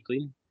him stay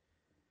clean.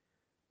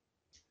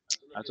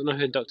 I don't know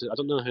who inducted.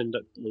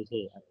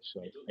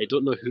 Actually, I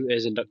don't know who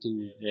is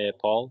inducting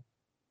Paul.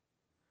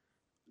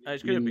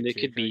 It's gonna be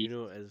Taker, you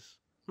know it is.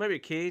 Maybe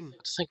Kane.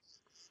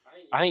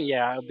 I think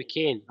yeah, it'll be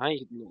Kane.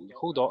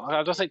 Hold on.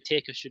 I don't think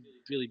Taker should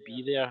really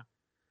be there,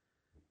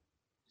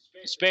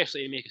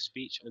 especially to make a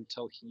speech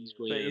until he's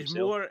going. But he's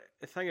more.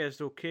 The thing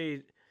is,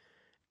 okay.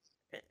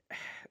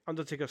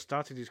 Undertaker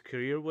started his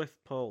career with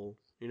Paul,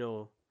 you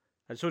know,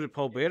 and so did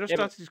Paul Bearer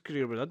started his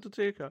career with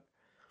Undertaker,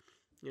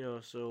 you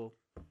know. So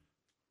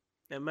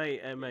it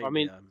might. I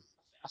mean,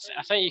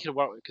 I think you can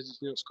work because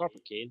it's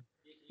corporate Kane.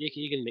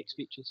 You can make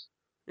speeches.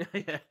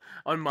 Yeah,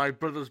 on my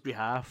brother's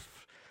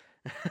behalf.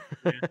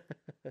 Yeah.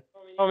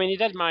 I mean, he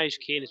did manage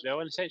Kane as well,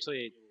 and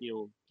essentially,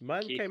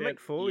 Mick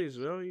Foley as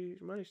well. He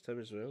managed him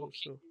as well.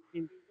 So,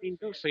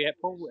 don't forget,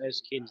 Paul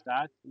is Kane's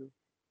dad.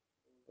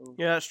 So.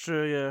 Yeah, that's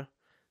true. Yeah,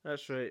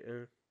 that's right.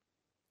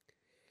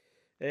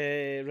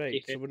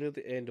 Right, so we're near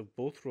the end of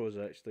both rows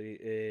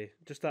actually.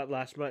 Just that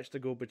last match to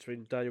go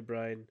between Daniel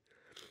Bryan,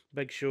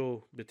 Big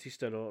Show,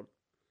 Batista, and Orton.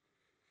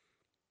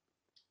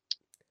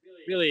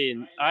 Really,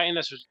 I think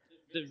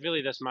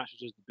this match was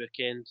just the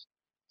bookend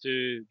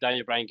to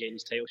Daniel Bryan getting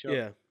his title shot.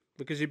 Yeah,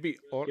 because he beat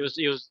Orton.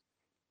 He was.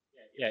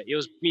 I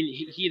mean,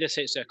 he had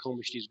essentially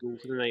accomplished his goal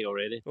for the night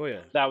already. Oh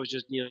yeah. That was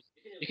just you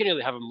couldn't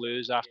really have him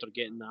lose after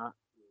getting that.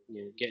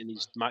 Getting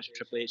his match with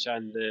Triple H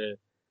and the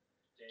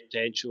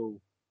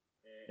potential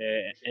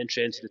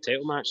entry into the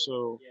title match.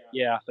 So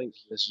yeah, I think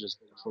this is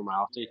just a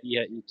formality. He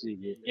had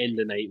to end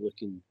the night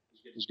looking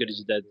as good as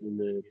he did in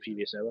the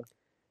previous hour.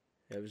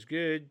 It was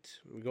good.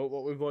 We got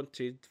what we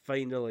wanted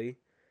finally.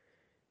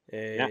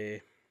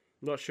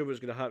 Not sure what's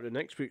going to happen in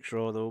next week's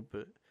Raw though,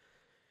 but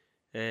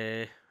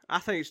I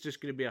think it's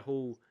just going to be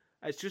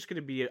it's just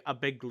going to be a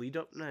big lead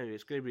up now.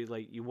 It's going to be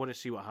like you want to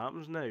see what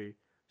happens now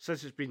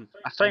since it's been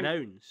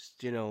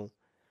announced. You know.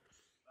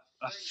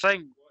 I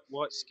think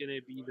what's going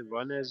to be the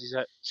run is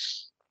that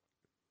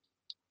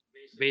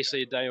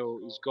basically Daniel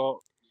he's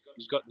got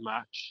the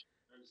match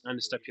and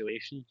the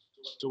stipulation.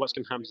 So what's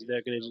going to happen is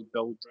they're going to just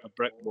build a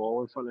brick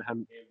wall in front of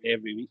him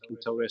every week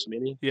until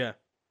WrestleMania. Yeah.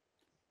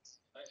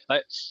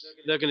 Like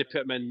they're going to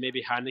put him in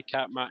maybe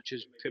handicap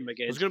matches, put him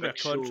against. There's going to be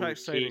a contract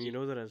signing, you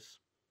know there is.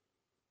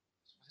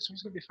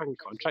 There's going to be a fucking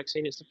contract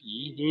signing. It's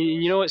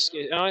you know and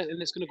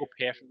it's going to go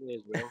perfectly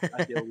as well,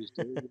 as they always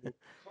do.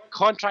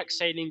 Contract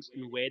signings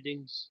and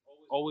weddings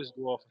always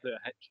go off without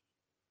a hitch.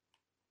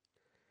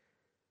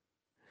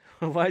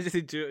 Why did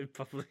he do it in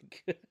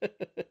public?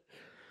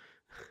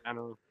 I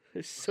know.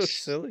 It's so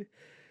silly.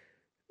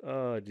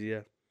 Oh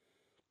dear.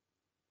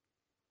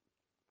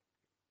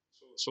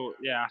 So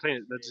yeah, I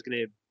think they're just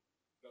going to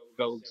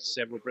build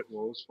several brick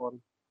walls for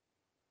him.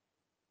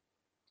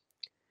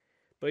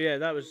 But yeah,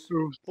 that was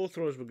both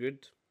rows were good.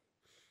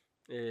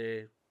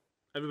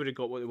 Everybody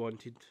got what they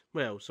wanted.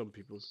 Well, some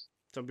people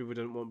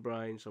didn't want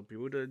Bryan, some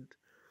people did.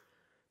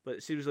 But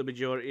it seems the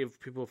majority of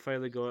people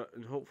finally got it,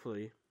 and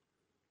hopefully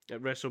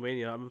at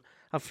WrestleMania,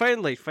 I'm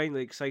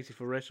finally excited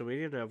for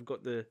WrestleMania now.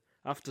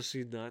 After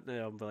seeing that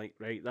now, I'm like,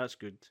 right, that's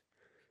good.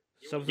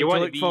 Something to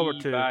look forward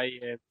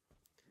to.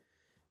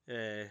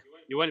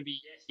 You want to be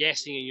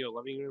guessing in your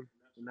living room,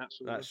 and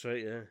that's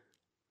right,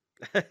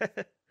 yeah.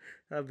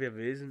 That'd be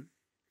amazing.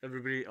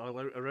 Everybody all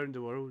around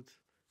the world.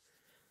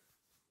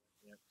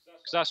 Yeah,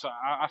 because that's what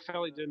I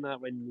felt like doing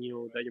that when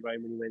Daniel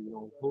Bryan when he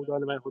went, hold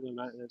on a minute,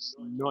 it's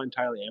not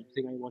entirely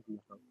everything I wanted.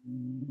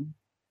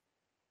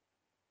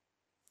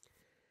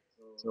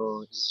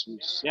 So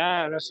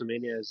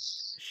WrestleMania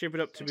is shaping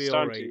up to be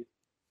alright.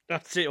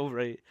 That's it,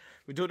 alright.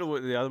 We don't know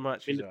what the other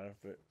matches are,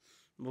 but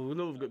we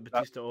know we've got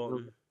Batista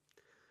on,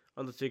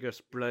 Undertaker,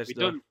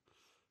 Lesnar,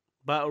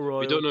 Battle Royal.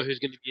 We don't know who's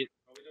going to be.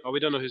 We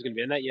don't know who's going to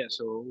be in that yet,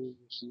 so we'll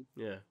see.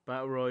 Yeah,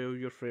 Battle Royal,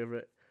 your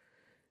favourite,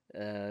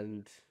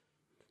 and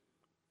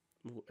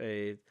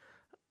I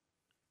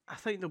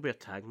think there'll be a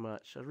tag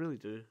match. I really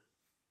do.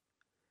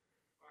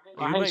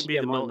 You might be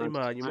the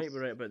multi-man. You might be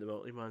right about the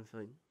multi-man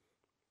thing.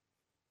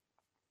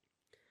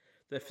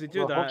 If they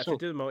do if they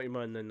do the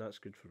multi-man, then that's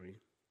good for me.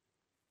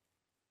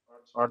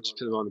 Or just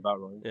put them on the Battle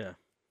Royal. Yeah.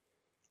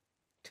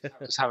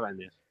 Just have it in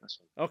there. That's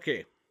fine.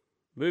 Okay,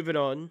 moving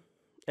on.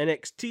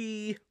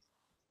 NXT.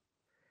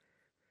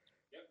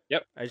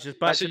 Yep. It's just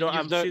back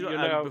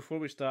before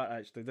we start,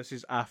 actually, this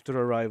is after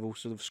Arrival,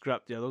 so they've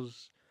scrapped the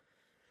others,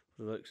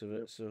 for the looks of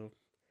it. So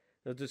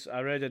I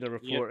read in a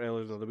report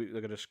earlier in the week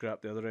they're going to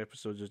scrap the other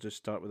episodes and just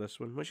start with this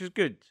one, which is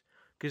good,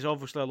 because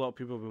obviously a lot of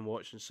people have been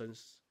watching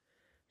since.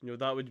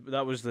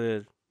 That was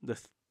the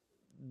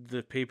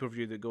pay per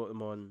view that got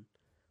them on.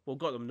 Well,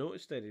 got them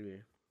noticed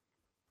anyway.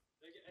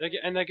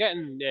 They're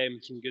getting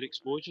some good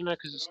exposure now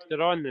because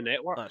they're on the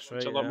network. That's So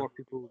right. a lot more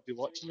people will be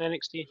watching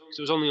NXT. So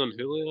it was only on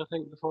Hulu, I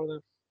think, before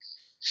that.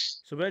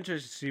 So I'm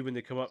interested to see when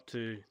they come up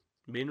to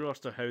main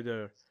roster how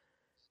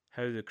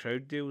the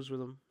crowd deals with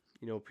them.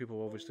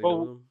 People obviously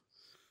know them.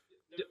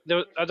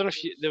 I don't know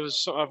if there was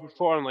sort of a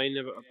report online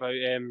about I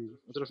don't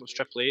know if it was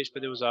Triple H,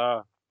 but they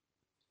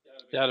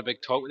had a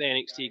big talk with the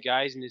NXT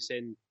guys, and they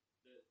said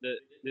that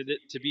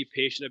to be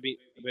patient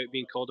about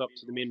being called up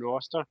to the main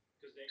roster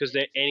because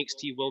the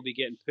NXT will be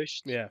getting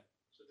pushed. Yeah.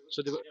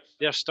 So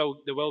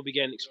they will be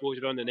getting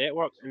exposure on the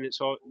network, and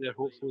they're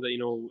hopeful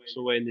that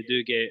so when they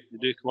do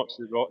come up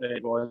to the Raw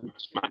and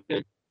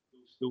SmackDown,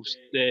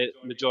 the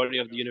majority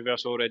of the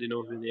universe already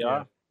know who they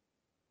are.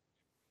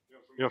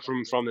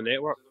 From the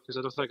network, because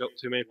I don't think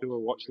too many people are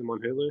watching them on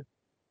Hulu.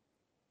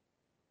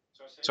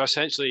 So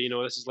essentially,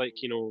 this is like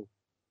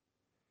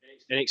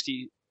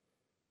NXT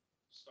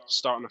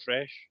starting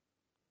afresh.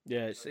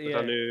 Yeah, with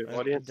a new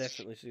audience. I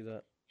definitely see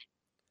that.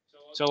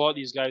 So a lot of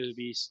these guys will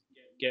be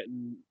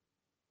getting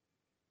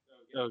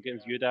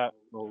viewed at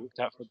or looked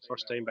at for the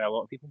first time by a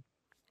lot of people.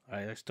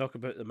 Alright, let's talk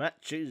about the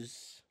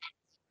matches.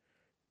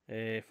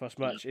 First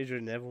match,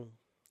 Adrian Neville.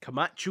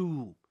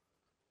 Camacho.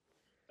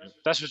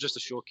 This was just a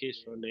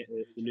showcase for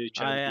the new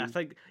champion. I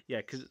think,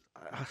 because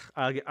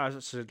as I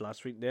said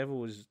last week, Neville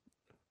was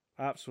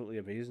absolutely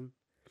amazing.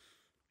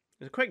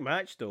 It's a quick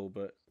match though,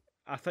 but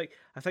I think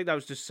that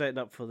was just setting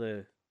up for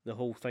the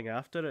whole thing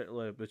after it,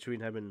 like,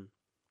 between him and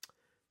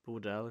Bo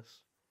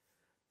Dallas.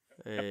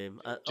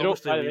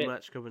 Obviously, a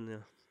rematch coming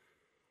there.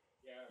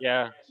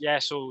 Yeah.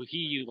 So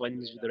he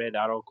wins with the Red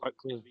Arrow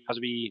quickly. Has a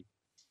wee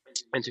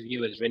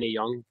interview with Renee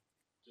Young,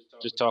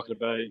 just talking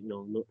about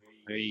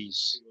how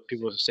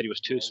people said he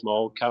was too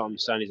small, can't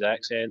understand his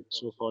accent,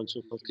 so far and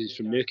so forth, because he's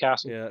from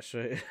Newcastle. Yeah, that's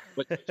right.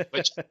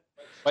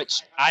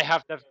 which I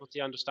have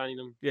difficulty understanding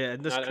him. Yeah,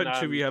 in this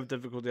country we have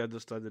difficulty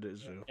understanding it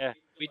as well. Yeah,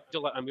 we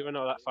were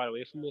not that far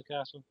away from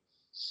Newcastle.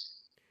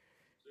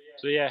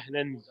 So yeah, and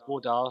then Bo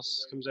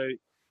Dallas comes out,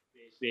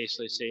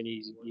 basically saying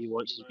he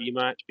wants his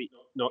rematch, but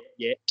not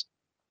yet.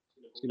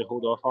 He's going to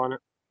hold off on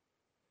it.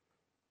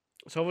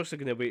 It's obviously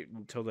going to wait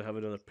until they have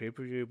another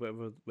pay-per-view,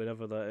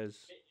 whenever that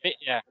is.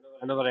 Yeah,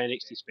 another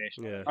NXT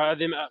special. Yeah.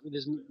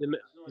 There's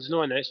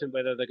no announcement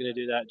whether they're going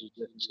to do that.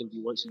 If it's going to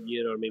be once a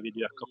year or maybe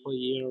do a couple a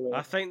year. Or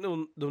I think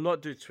they'll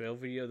not do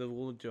 12 a year. They'll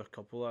only do a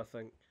couple. I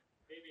think.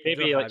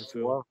 Maybe like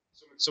 4.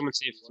 Someone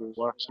said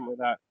 4, something like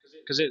that.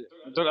 Because I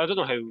don't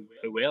know how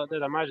well it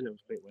did. I imagine it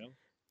was quite well.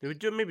 They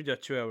would maybe do a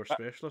 2-hour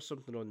special or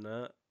something on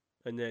that,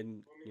 and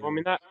then. I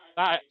mean that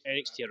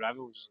NXT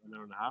Rivals an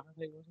hour and a half, I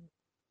think, wasn't it?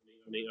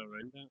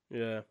 Around that.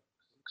 Yeah.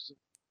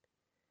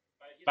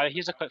 But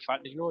here's a quick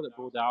fact: did you know that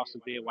Bo Dallas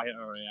and Bray Wyatt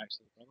are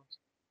actually brothers?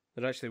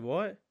 They're actually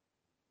what?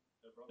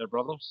 They're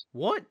brothers.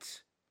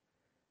 What?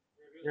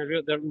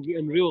 They're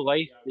in real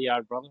life. They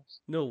are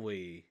brothers. No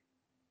way.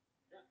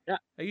 Yeah.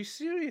 Are you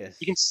serious?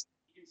 You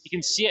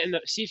can see it in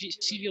the see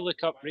if you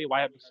look up Bray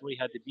Wyatt before he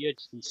had the beard,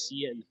 you can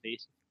see it in the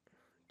face.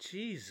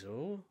 Jeez,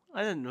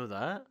 I didn't know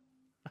that.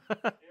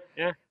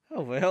 Yeah.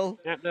 Oh well.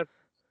 Yeah.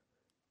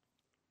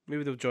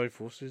 Maybe they'll join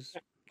forces.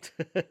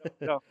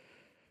 Yeah.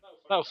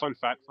 Little fun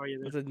fact for you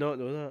there. I did not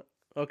know that.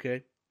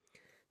 Okay.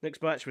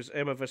 Next match was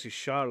Emma versus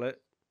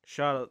Charlotte.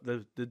 Charlotte,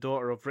 the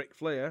daughter of Ric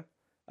Flair.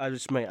 I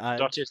just might add.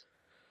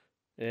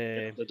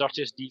 The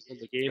dirtiest deed in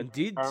the game.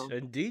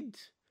 Indeed.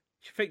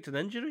 She faked an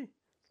injury.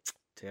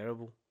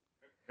 Terrible.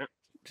 Yeah.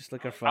 Just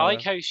like her father.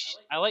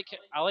 I like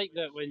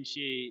that when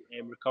she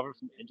recovered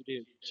from the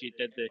injury, she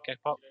did the kick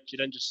up. She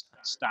didn't just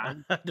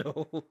stand.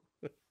 No.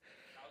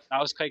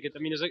 That was quite good. I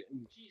mean,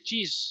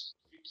 she's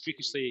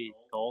freakishly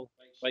tall.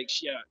 Like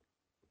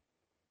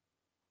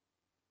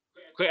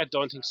quite a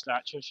daunting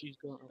stature she's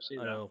got. I'll say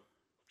that. I know.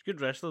 She's a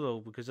good wrestler though,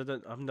 because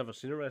I've never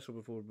seen her wrestle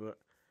before, but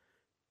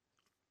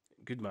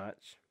good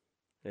match.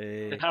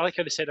 I like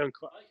how they said I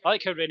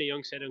like how Renee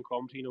Young said on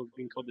commentary,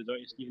 being called the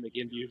dirtiest Steve in the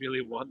game. Do you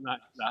really want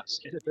that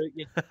said about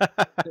you?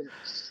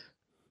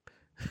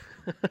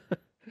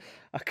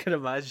 I can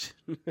imagine.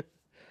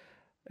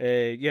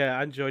 Yeah,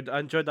 I enjoyed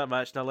that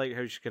match, and I like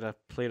how she's gonna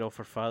play off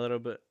her father a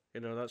bit.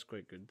 That's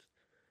quite good.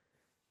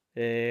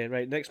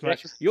 Right, next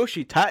match,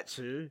 Yoshi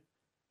Tatsu.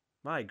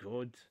 My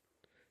God,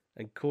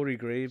 and Corey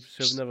Graves,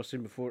 who I've never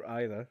seen before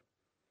either.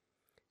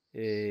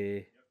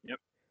 Yep.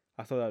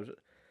 I thought that was.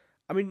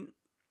 I mean,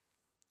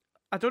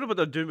 I don't know what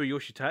they're doing with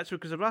Yoshi Tatsu,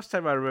 because the last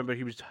time I remember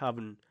he was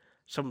having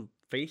some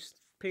face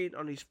paint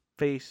on his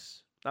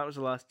face. That was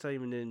the last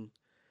time, and then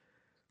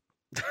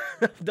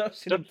I've not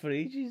seen him for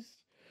ages.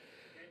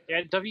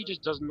 Yeah, W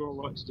just doesn't know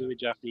what to do with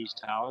Japanese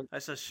talent.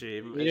 That's a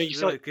shame.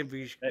 It's really good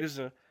because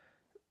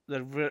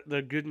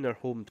they're good in their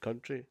home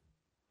country.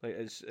 Like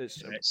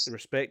it's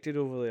respected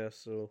over there.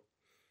 So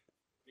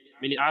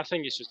I mean, I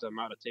think it's just a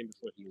matter of time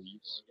before he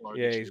leaves.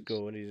 Yeah, he's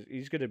going.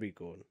 He's going to be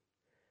going.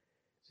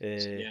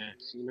 Yeah,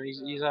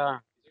 he's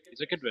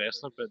a good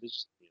wrestler, but they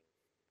just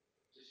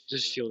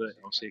just feel that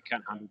also you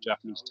can't handle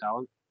Japanese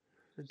talent.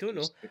 I don't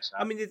know.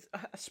 I mean,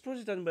 I suppose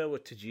he's done well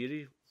with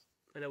Tajiri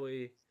in a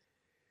way.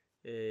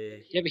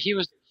 Yeah, but he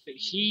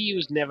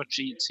was never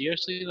treated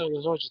seriously. Though. It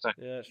was always just a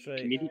that's right.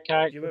 comedic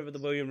character. Do you remember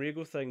the William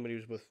Regal thing when he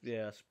was with?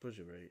 Yeah, I suppose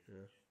you're right.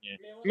 Yeah.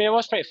 I mean, it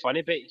was pretty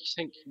funny, but you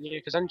think,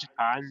 because in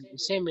Japan, the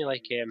same way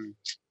like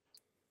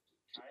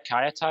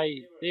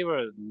Kayatai, they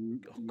were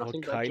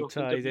nothing but a joke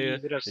in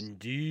WWE. There.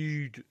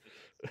 Indeed.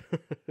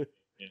 Yeah.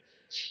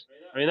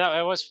 I mean, that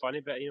it was funny,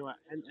 but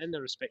in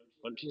the respective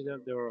countries,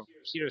 they were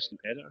serious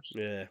competitors.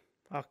 Yeah.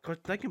 Oh God,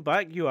 thinking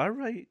back, you are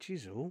right.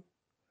 Jeez, oh.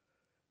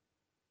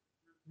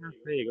 Yeah,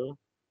 there you go.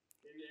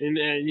 And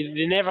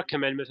they never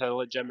come in with a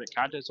legitimate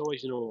card. It's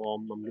always,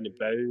 I'm going to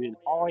bow and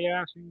oh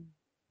yeah.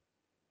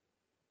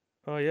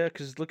 Oh yeah,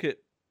 because look at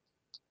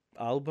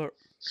Albert.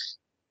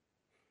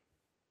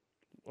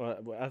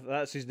 Well,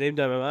 that's his name.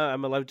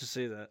 I'm allowed to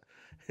say that.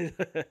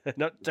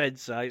 Not Ted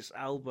Size,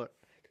 Albert.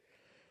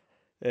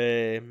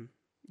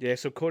 Yeah.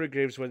 So Corey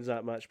Graves wins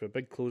that match by a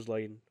big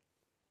clothesline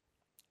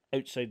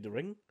outside the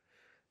ring,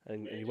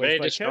 and he wins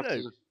by count out.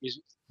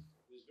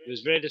 He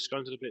was very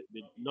disgruntled about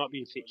not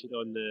being featured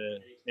on the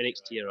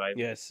NXT arrival.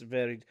 Yes,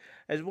 very.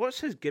 And what's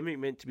his gimmick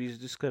meant to be? Is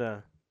just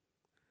a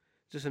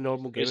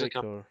normal gimmick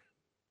or?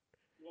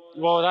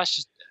 Well,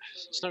 it's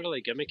not really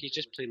a gimmick. He's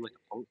just playing like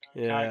a punk.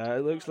 Yeah, character.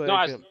 It looks like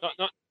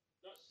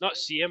not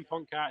CM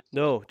Punk character.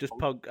 No, just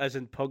punk, as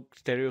in punk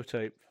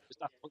stereotype.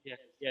 Just a punk,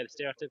 yeah, the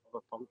stereotype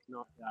of a punk,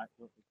 not that.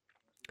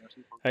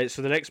 Right,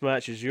 so the next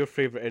match is your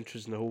favourite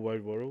entrance in the whole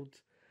wide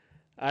world.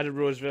 Adam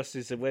Rose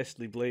versus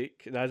Wesley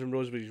Blake, and Adam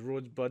Rose with his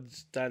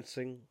rosebuds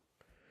dancing.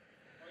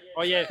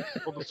 Oh yeah,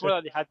 well before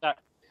that they had that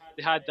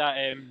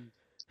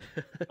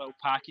little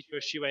package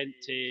where she went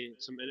to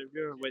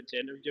interview him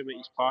at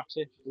his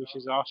party, and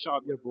she's shut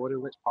up, you're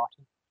boring, let's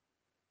party.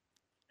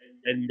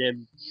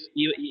 And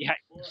he had,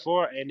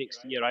 before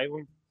NXT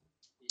arrival,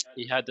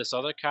 he had this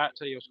other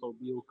character. He was called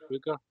Leo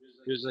Kruger.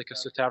 He was like a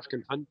South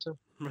African hunter.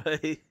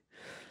 Right.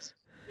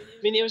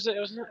 I mean, it was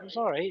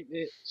all right.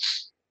 The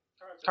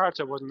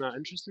character wasn't that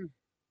interesting.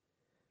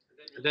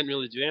 It didn't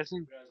really do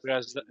anything.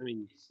 Whereas, I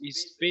mean,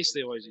 he's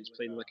basically always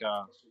playing like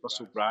a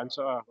Russell Brand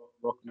sort of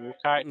rock and roll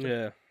character.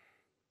 Yeah.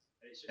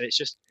 And it's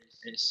just.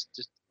 I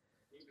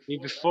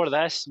mean, before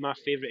this, my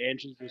favourite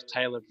entrance was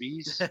Tyler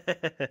Breeze.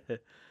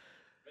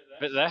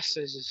 But this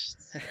is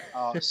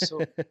just so.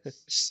 The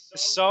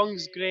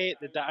song's great.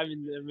 With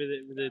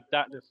the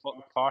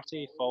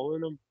party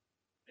following him,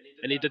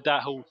 and he did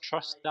that whole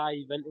trust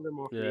dive into them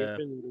off the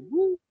apron.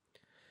 Woo!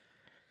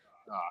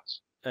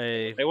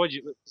 I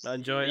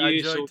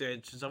enjoyed the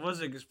entrance. I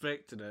wasn't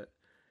expecting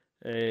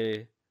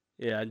it.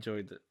 Yeah, I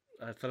enjoyed it.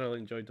 I thoroughly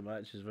enjoyed the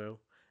match as well.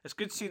 It's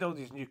good seeing all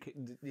these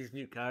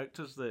new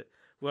characters that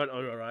weren't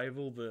on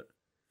arrival, but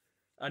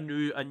I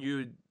knew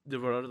there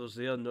were others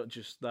there, not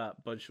just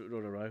that bunch that were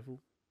on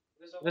arrival.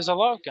 There's a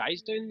lot of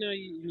guys down there.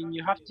 I mean,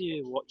 you have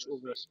to watch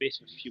over a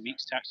space of a few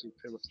weeks to actually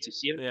pretty much to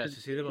see it. Yeah, to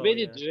see them all. The way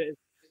they do it,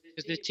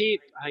 because they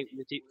tape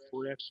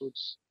 4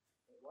 episodes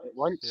at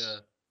once. Yeah.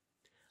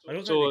 I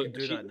don't think they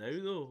can do that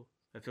now though.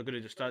 If they're going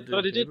to just start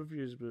doing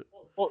pay-per-views, but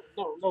no,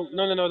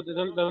 they're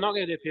not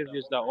going to do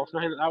pay-per-views that often.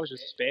 I think that was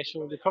just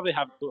special. They probably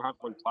don't have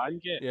one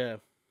planned yet. Yeah.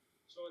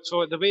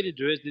 So the way they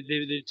do it is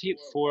they tape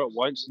 4 at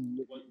once, and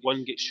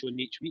one gets shown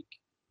each week.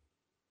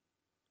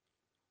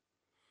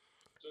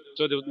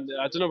 So I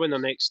don't know when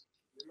they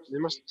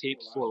must have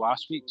taped 4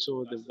 last week,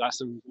 so that's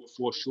them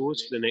 4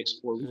 shows for the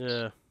next 4 weeks.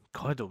 Yeah.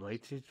 God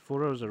almighty,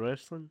 4 hours of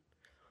wrestling.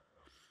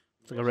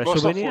 It's like a WrestleMania. Well,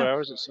 it's not 4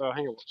 hours. I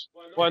think it was.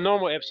 Well, a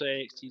normal episode of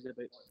NXT is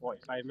about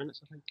 45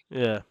 minutes, I think.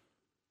 Yeah.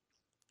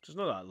 It's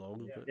not that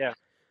long. But yeah.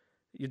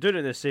 You're doing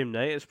it the same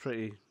night. It's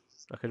pretty.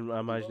 I can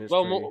imagine it's.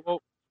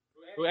 Well,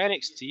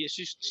 NXT, it's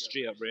just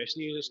straight up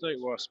wrestling. It's not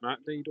Raw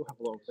SmackDown. You don't have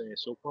a lot of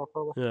soap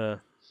opera. Yeah.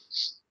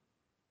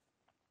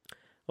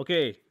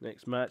 Okay,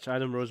 next match.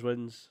 Adam Rose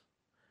wins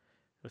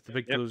with the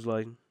big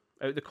clothesline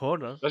out the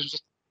corner.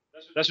 This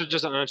was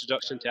just an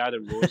introduction to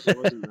Adam Rose. It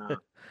wasn't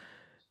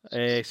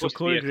that. So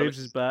Corey Graves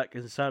is back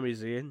and Sami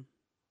Zayn.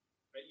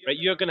 Right,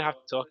 you're going to have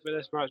to talk about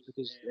this match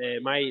because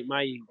my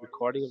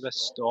recording of this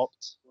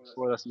stopped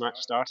before this match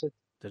started.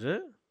 Did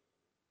it?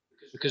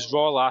 Because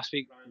Raw last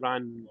week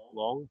ran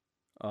long.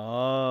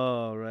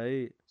 Oh,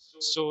 right.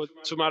 So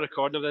my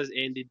recording of this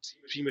ended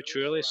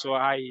prematurely, so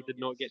I did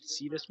not get to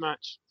see this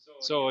match.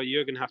 So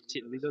you're going to have to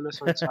take the lead on this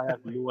one, so I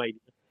have no idea.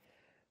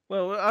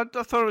 Well, I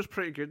thought it was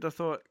pretty good. I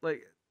thought,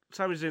 like,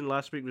 Sami Zayn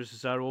last week was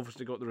Cesaro,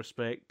 obviously got the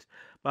respect.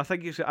 But I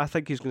think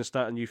he's going to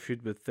start a new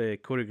feud with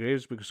Corey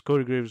Graves because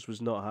Corey Graves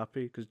was not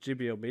happy because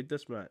JBL made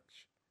this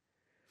match.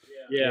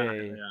 Yeah, I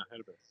heard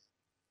about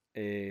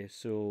it.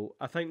 So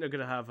I think they're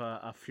going to have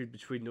a feud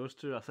between those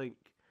two. I think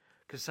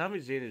because Sami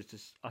Zayn is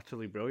just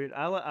utterly brilliant.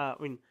 I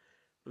mean,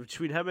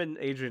 between him and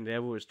Adrian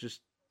Neville, it's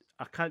just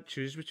I can't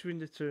choose between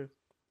the two.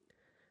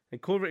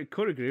 And Corey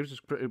Graves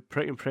was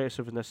pretty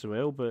impressive in this as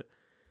well, but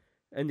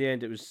in the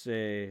end it was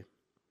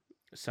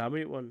Sami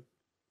that won.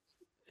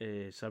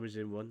 Sami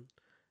Zayn won.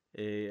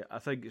 I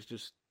think it's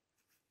just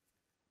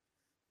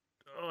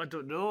I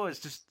don't know. It's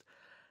just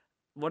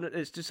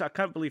It's just I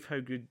can't believe how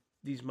good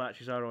these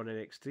matches are on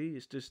NXT.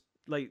 It's just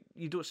like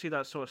you don't see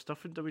that sort of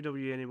stuff in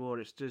WWE anymore.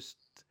 It's just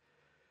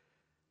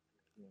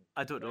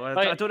I don't know.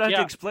 I don't know how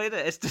to explain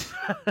it. It's just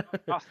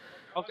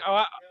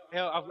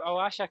I'll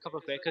ask you a couple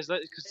of questions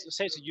because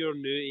essentially you're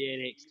new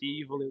to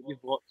NXT.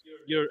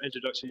 Your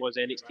introduction was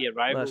NXT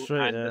Arrival That's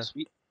right, and this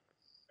week,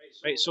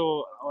 right?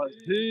 So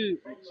who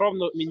from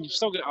the? I mean, you've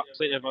still got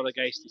plenty of other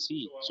guys to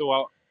see. So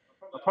I'll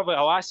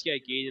ask you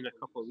again in a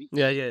couple of weeks.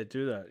 Yeah,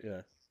 do that.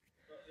 Yeah.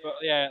 But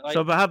yeah,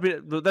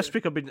 this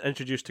week I've been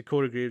introduced to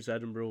Corey Graves,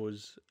 Adam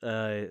Rose,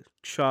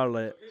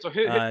 Charlotte, So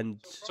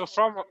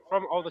from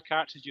all the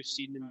characters you've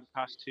seen in the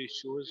past 2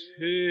 shows,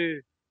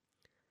 who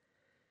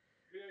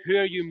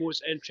are you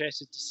most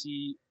interested to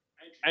see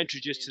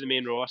introduced to the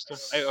main roster?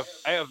 Out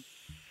of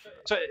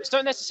so it's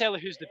not necessarily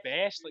who's the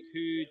best, like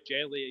who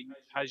generally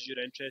has your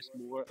interest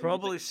more.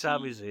 Probably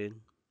Sami Zayn.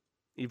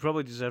 He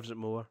probably deserves it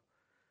more.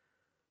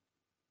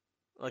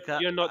 Like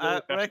You're not the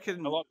only person.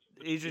 reckon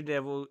Adrian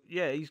Neville.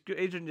 Yeah, he's good.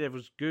 Adrian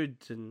Neville's good,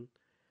 and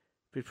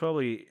but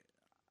probably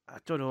I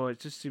don't know. It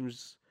just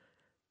seems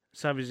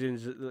Sami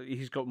Zayn's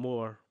he's got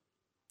more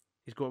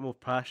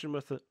passion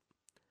with it.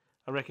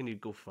 I reckon he'd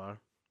go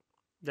far.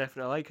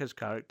 Definitely, I like his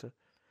character.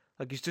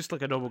 Like he's just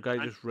like a normal guy,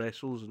 just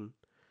wrestles and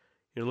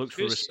looks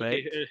for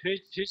respect.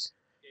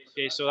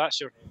 Okay, so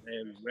that's your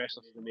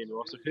wrestler for the main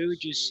roster. Who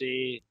would you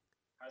say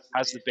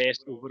has the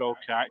best overall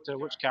character?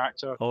 Which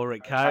character? All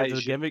right,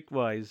 character gimmick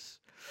wise.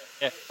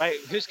 Yeah, right.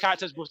 Whose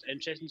character is most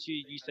interesting to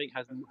you? You think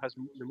has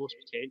the most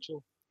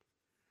potential?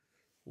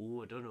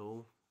 Oh, I don't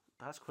know.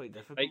 That's quite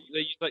difficult.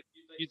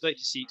 You'd like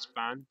to see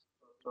expand.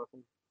 Sort of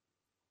thing.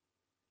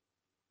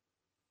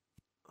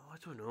 Oh,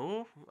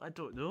 I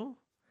don't know.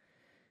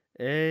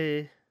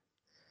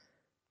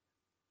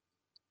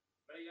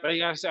 But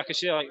yeah, I could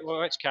say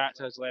which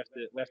character has left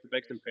the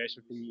biggest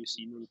impression from you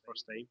seeing them the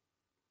first time?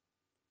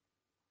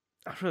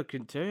 I really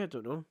couldn't tell you. I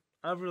don't know.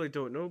 I really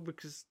don't know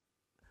because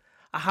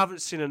I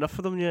haven't seen enough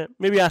of them yet.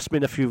 Maybe ask me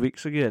in a few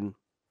weeks again.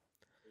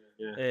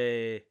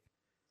 Yeah.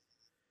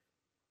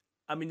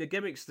 I mean, the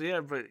gimmick's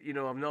there, but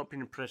I've not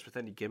been impressed with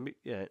any gimmick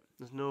yet.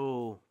 There's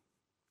no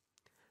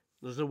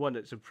one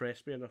that's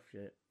impressed me enough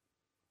yet.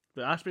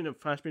 But ask me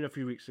in a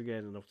few weeks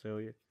again, and I'll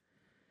tell you.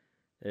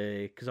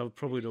 Because I'll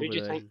probably know by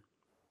then.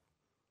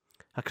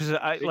 Because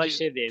I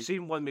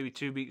seen one maybe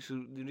 2 weeks. So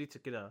you need to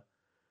kind of,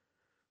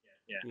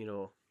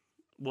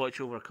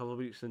 watch over a couple of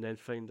weeks and then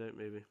find out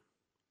maybe.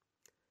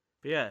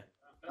 But yeah,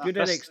 good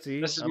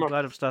NXT. I'm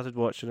glad I've started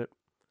watching it.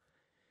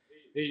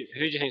 Who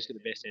do you think's got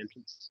the best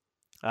entrance?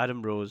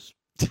 Adam Rose.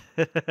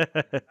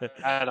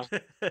 Adam.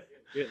 That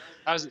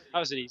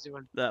was an easy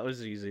one. That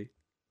was easy.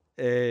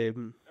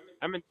 I'm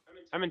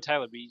in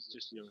Tyler Breeze.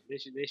 Just they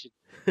should do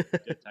a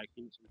tag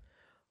team.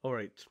 All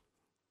right.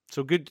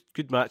 So good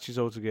matches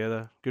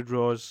altogether. Good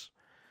Raws.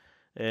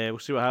 We'll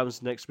see what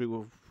happens next week.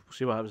 We'll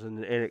see what happens in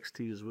the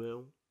NXT as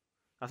well.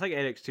 I think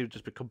NXT will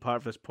just become part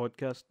of this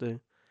podcast now.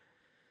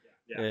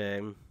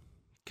 Yeah.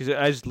 Because it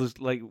is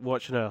like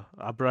watching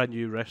a brand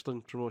new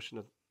wrestling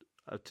promotion.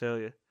 I tell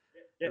you,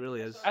 it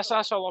really is. I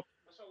saw a lot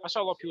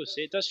of people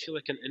say it does feel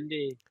like an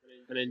indie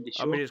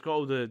show. I mean, it's got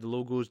all the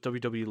logos,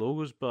 WWE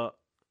logos, but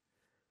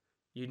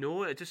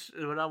it just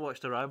when I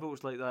watched Arrival, it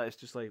was like that. It's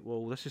just like,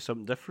 well, this is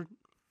something different,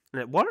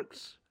 and it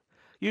works.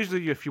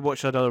 Usually, if you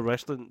watch another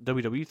wrestling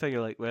WWE thing,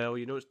 you're like, well,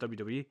 it's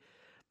WWE,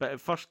 but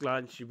at first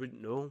glance, you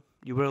wouldn't know.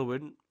 You really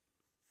wouldn't.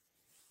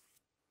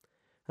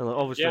 And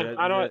obviously,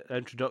 I know the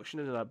introduction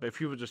into that. But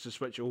if you were just to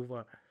switch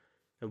over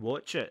and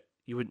watch it,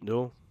 you wouldn't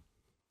know.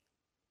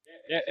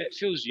 Yeah, it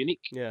feels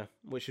unique. Yeah,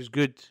 which is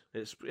good.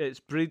 It's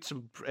breed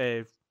some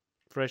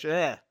fresh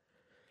air.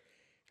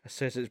 It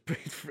says it's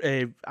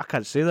breed. I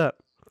can't say that.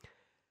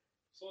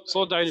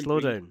 Slow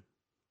down.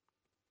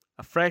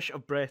 A fresh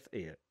of breath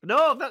air.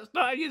 No, that's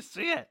not how you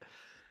say it.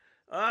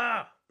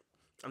 I'm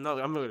not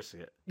going to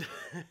say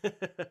it.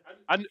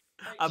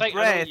 A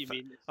breath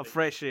of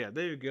fresh air.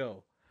 There you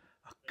go.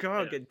 Oh,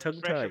 God, getting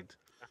tongue-tied.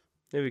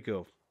 There we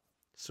go.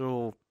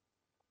 So,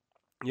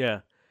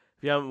 yeah.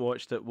 If you haven't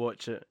watched it,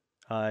 watch it.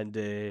 And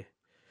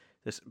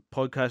this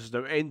podcast is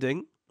now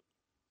ending.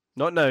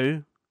 Not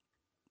now.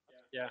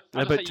 Yeah. In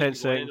about 10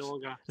 seconds.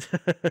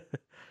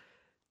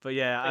 But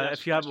yeah,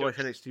 if you haven't watched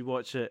NXT,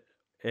 watch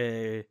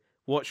it.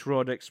 Watch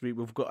Raw next week.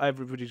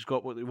 Everybody's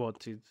got what they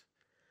wanted.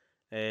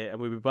 And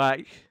we'll be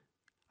back.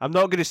 I'm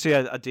not going to say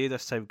a day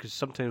this time because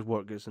sometimes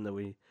work gets in the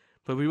way.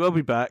 But we will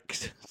be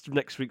back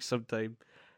next week sometime.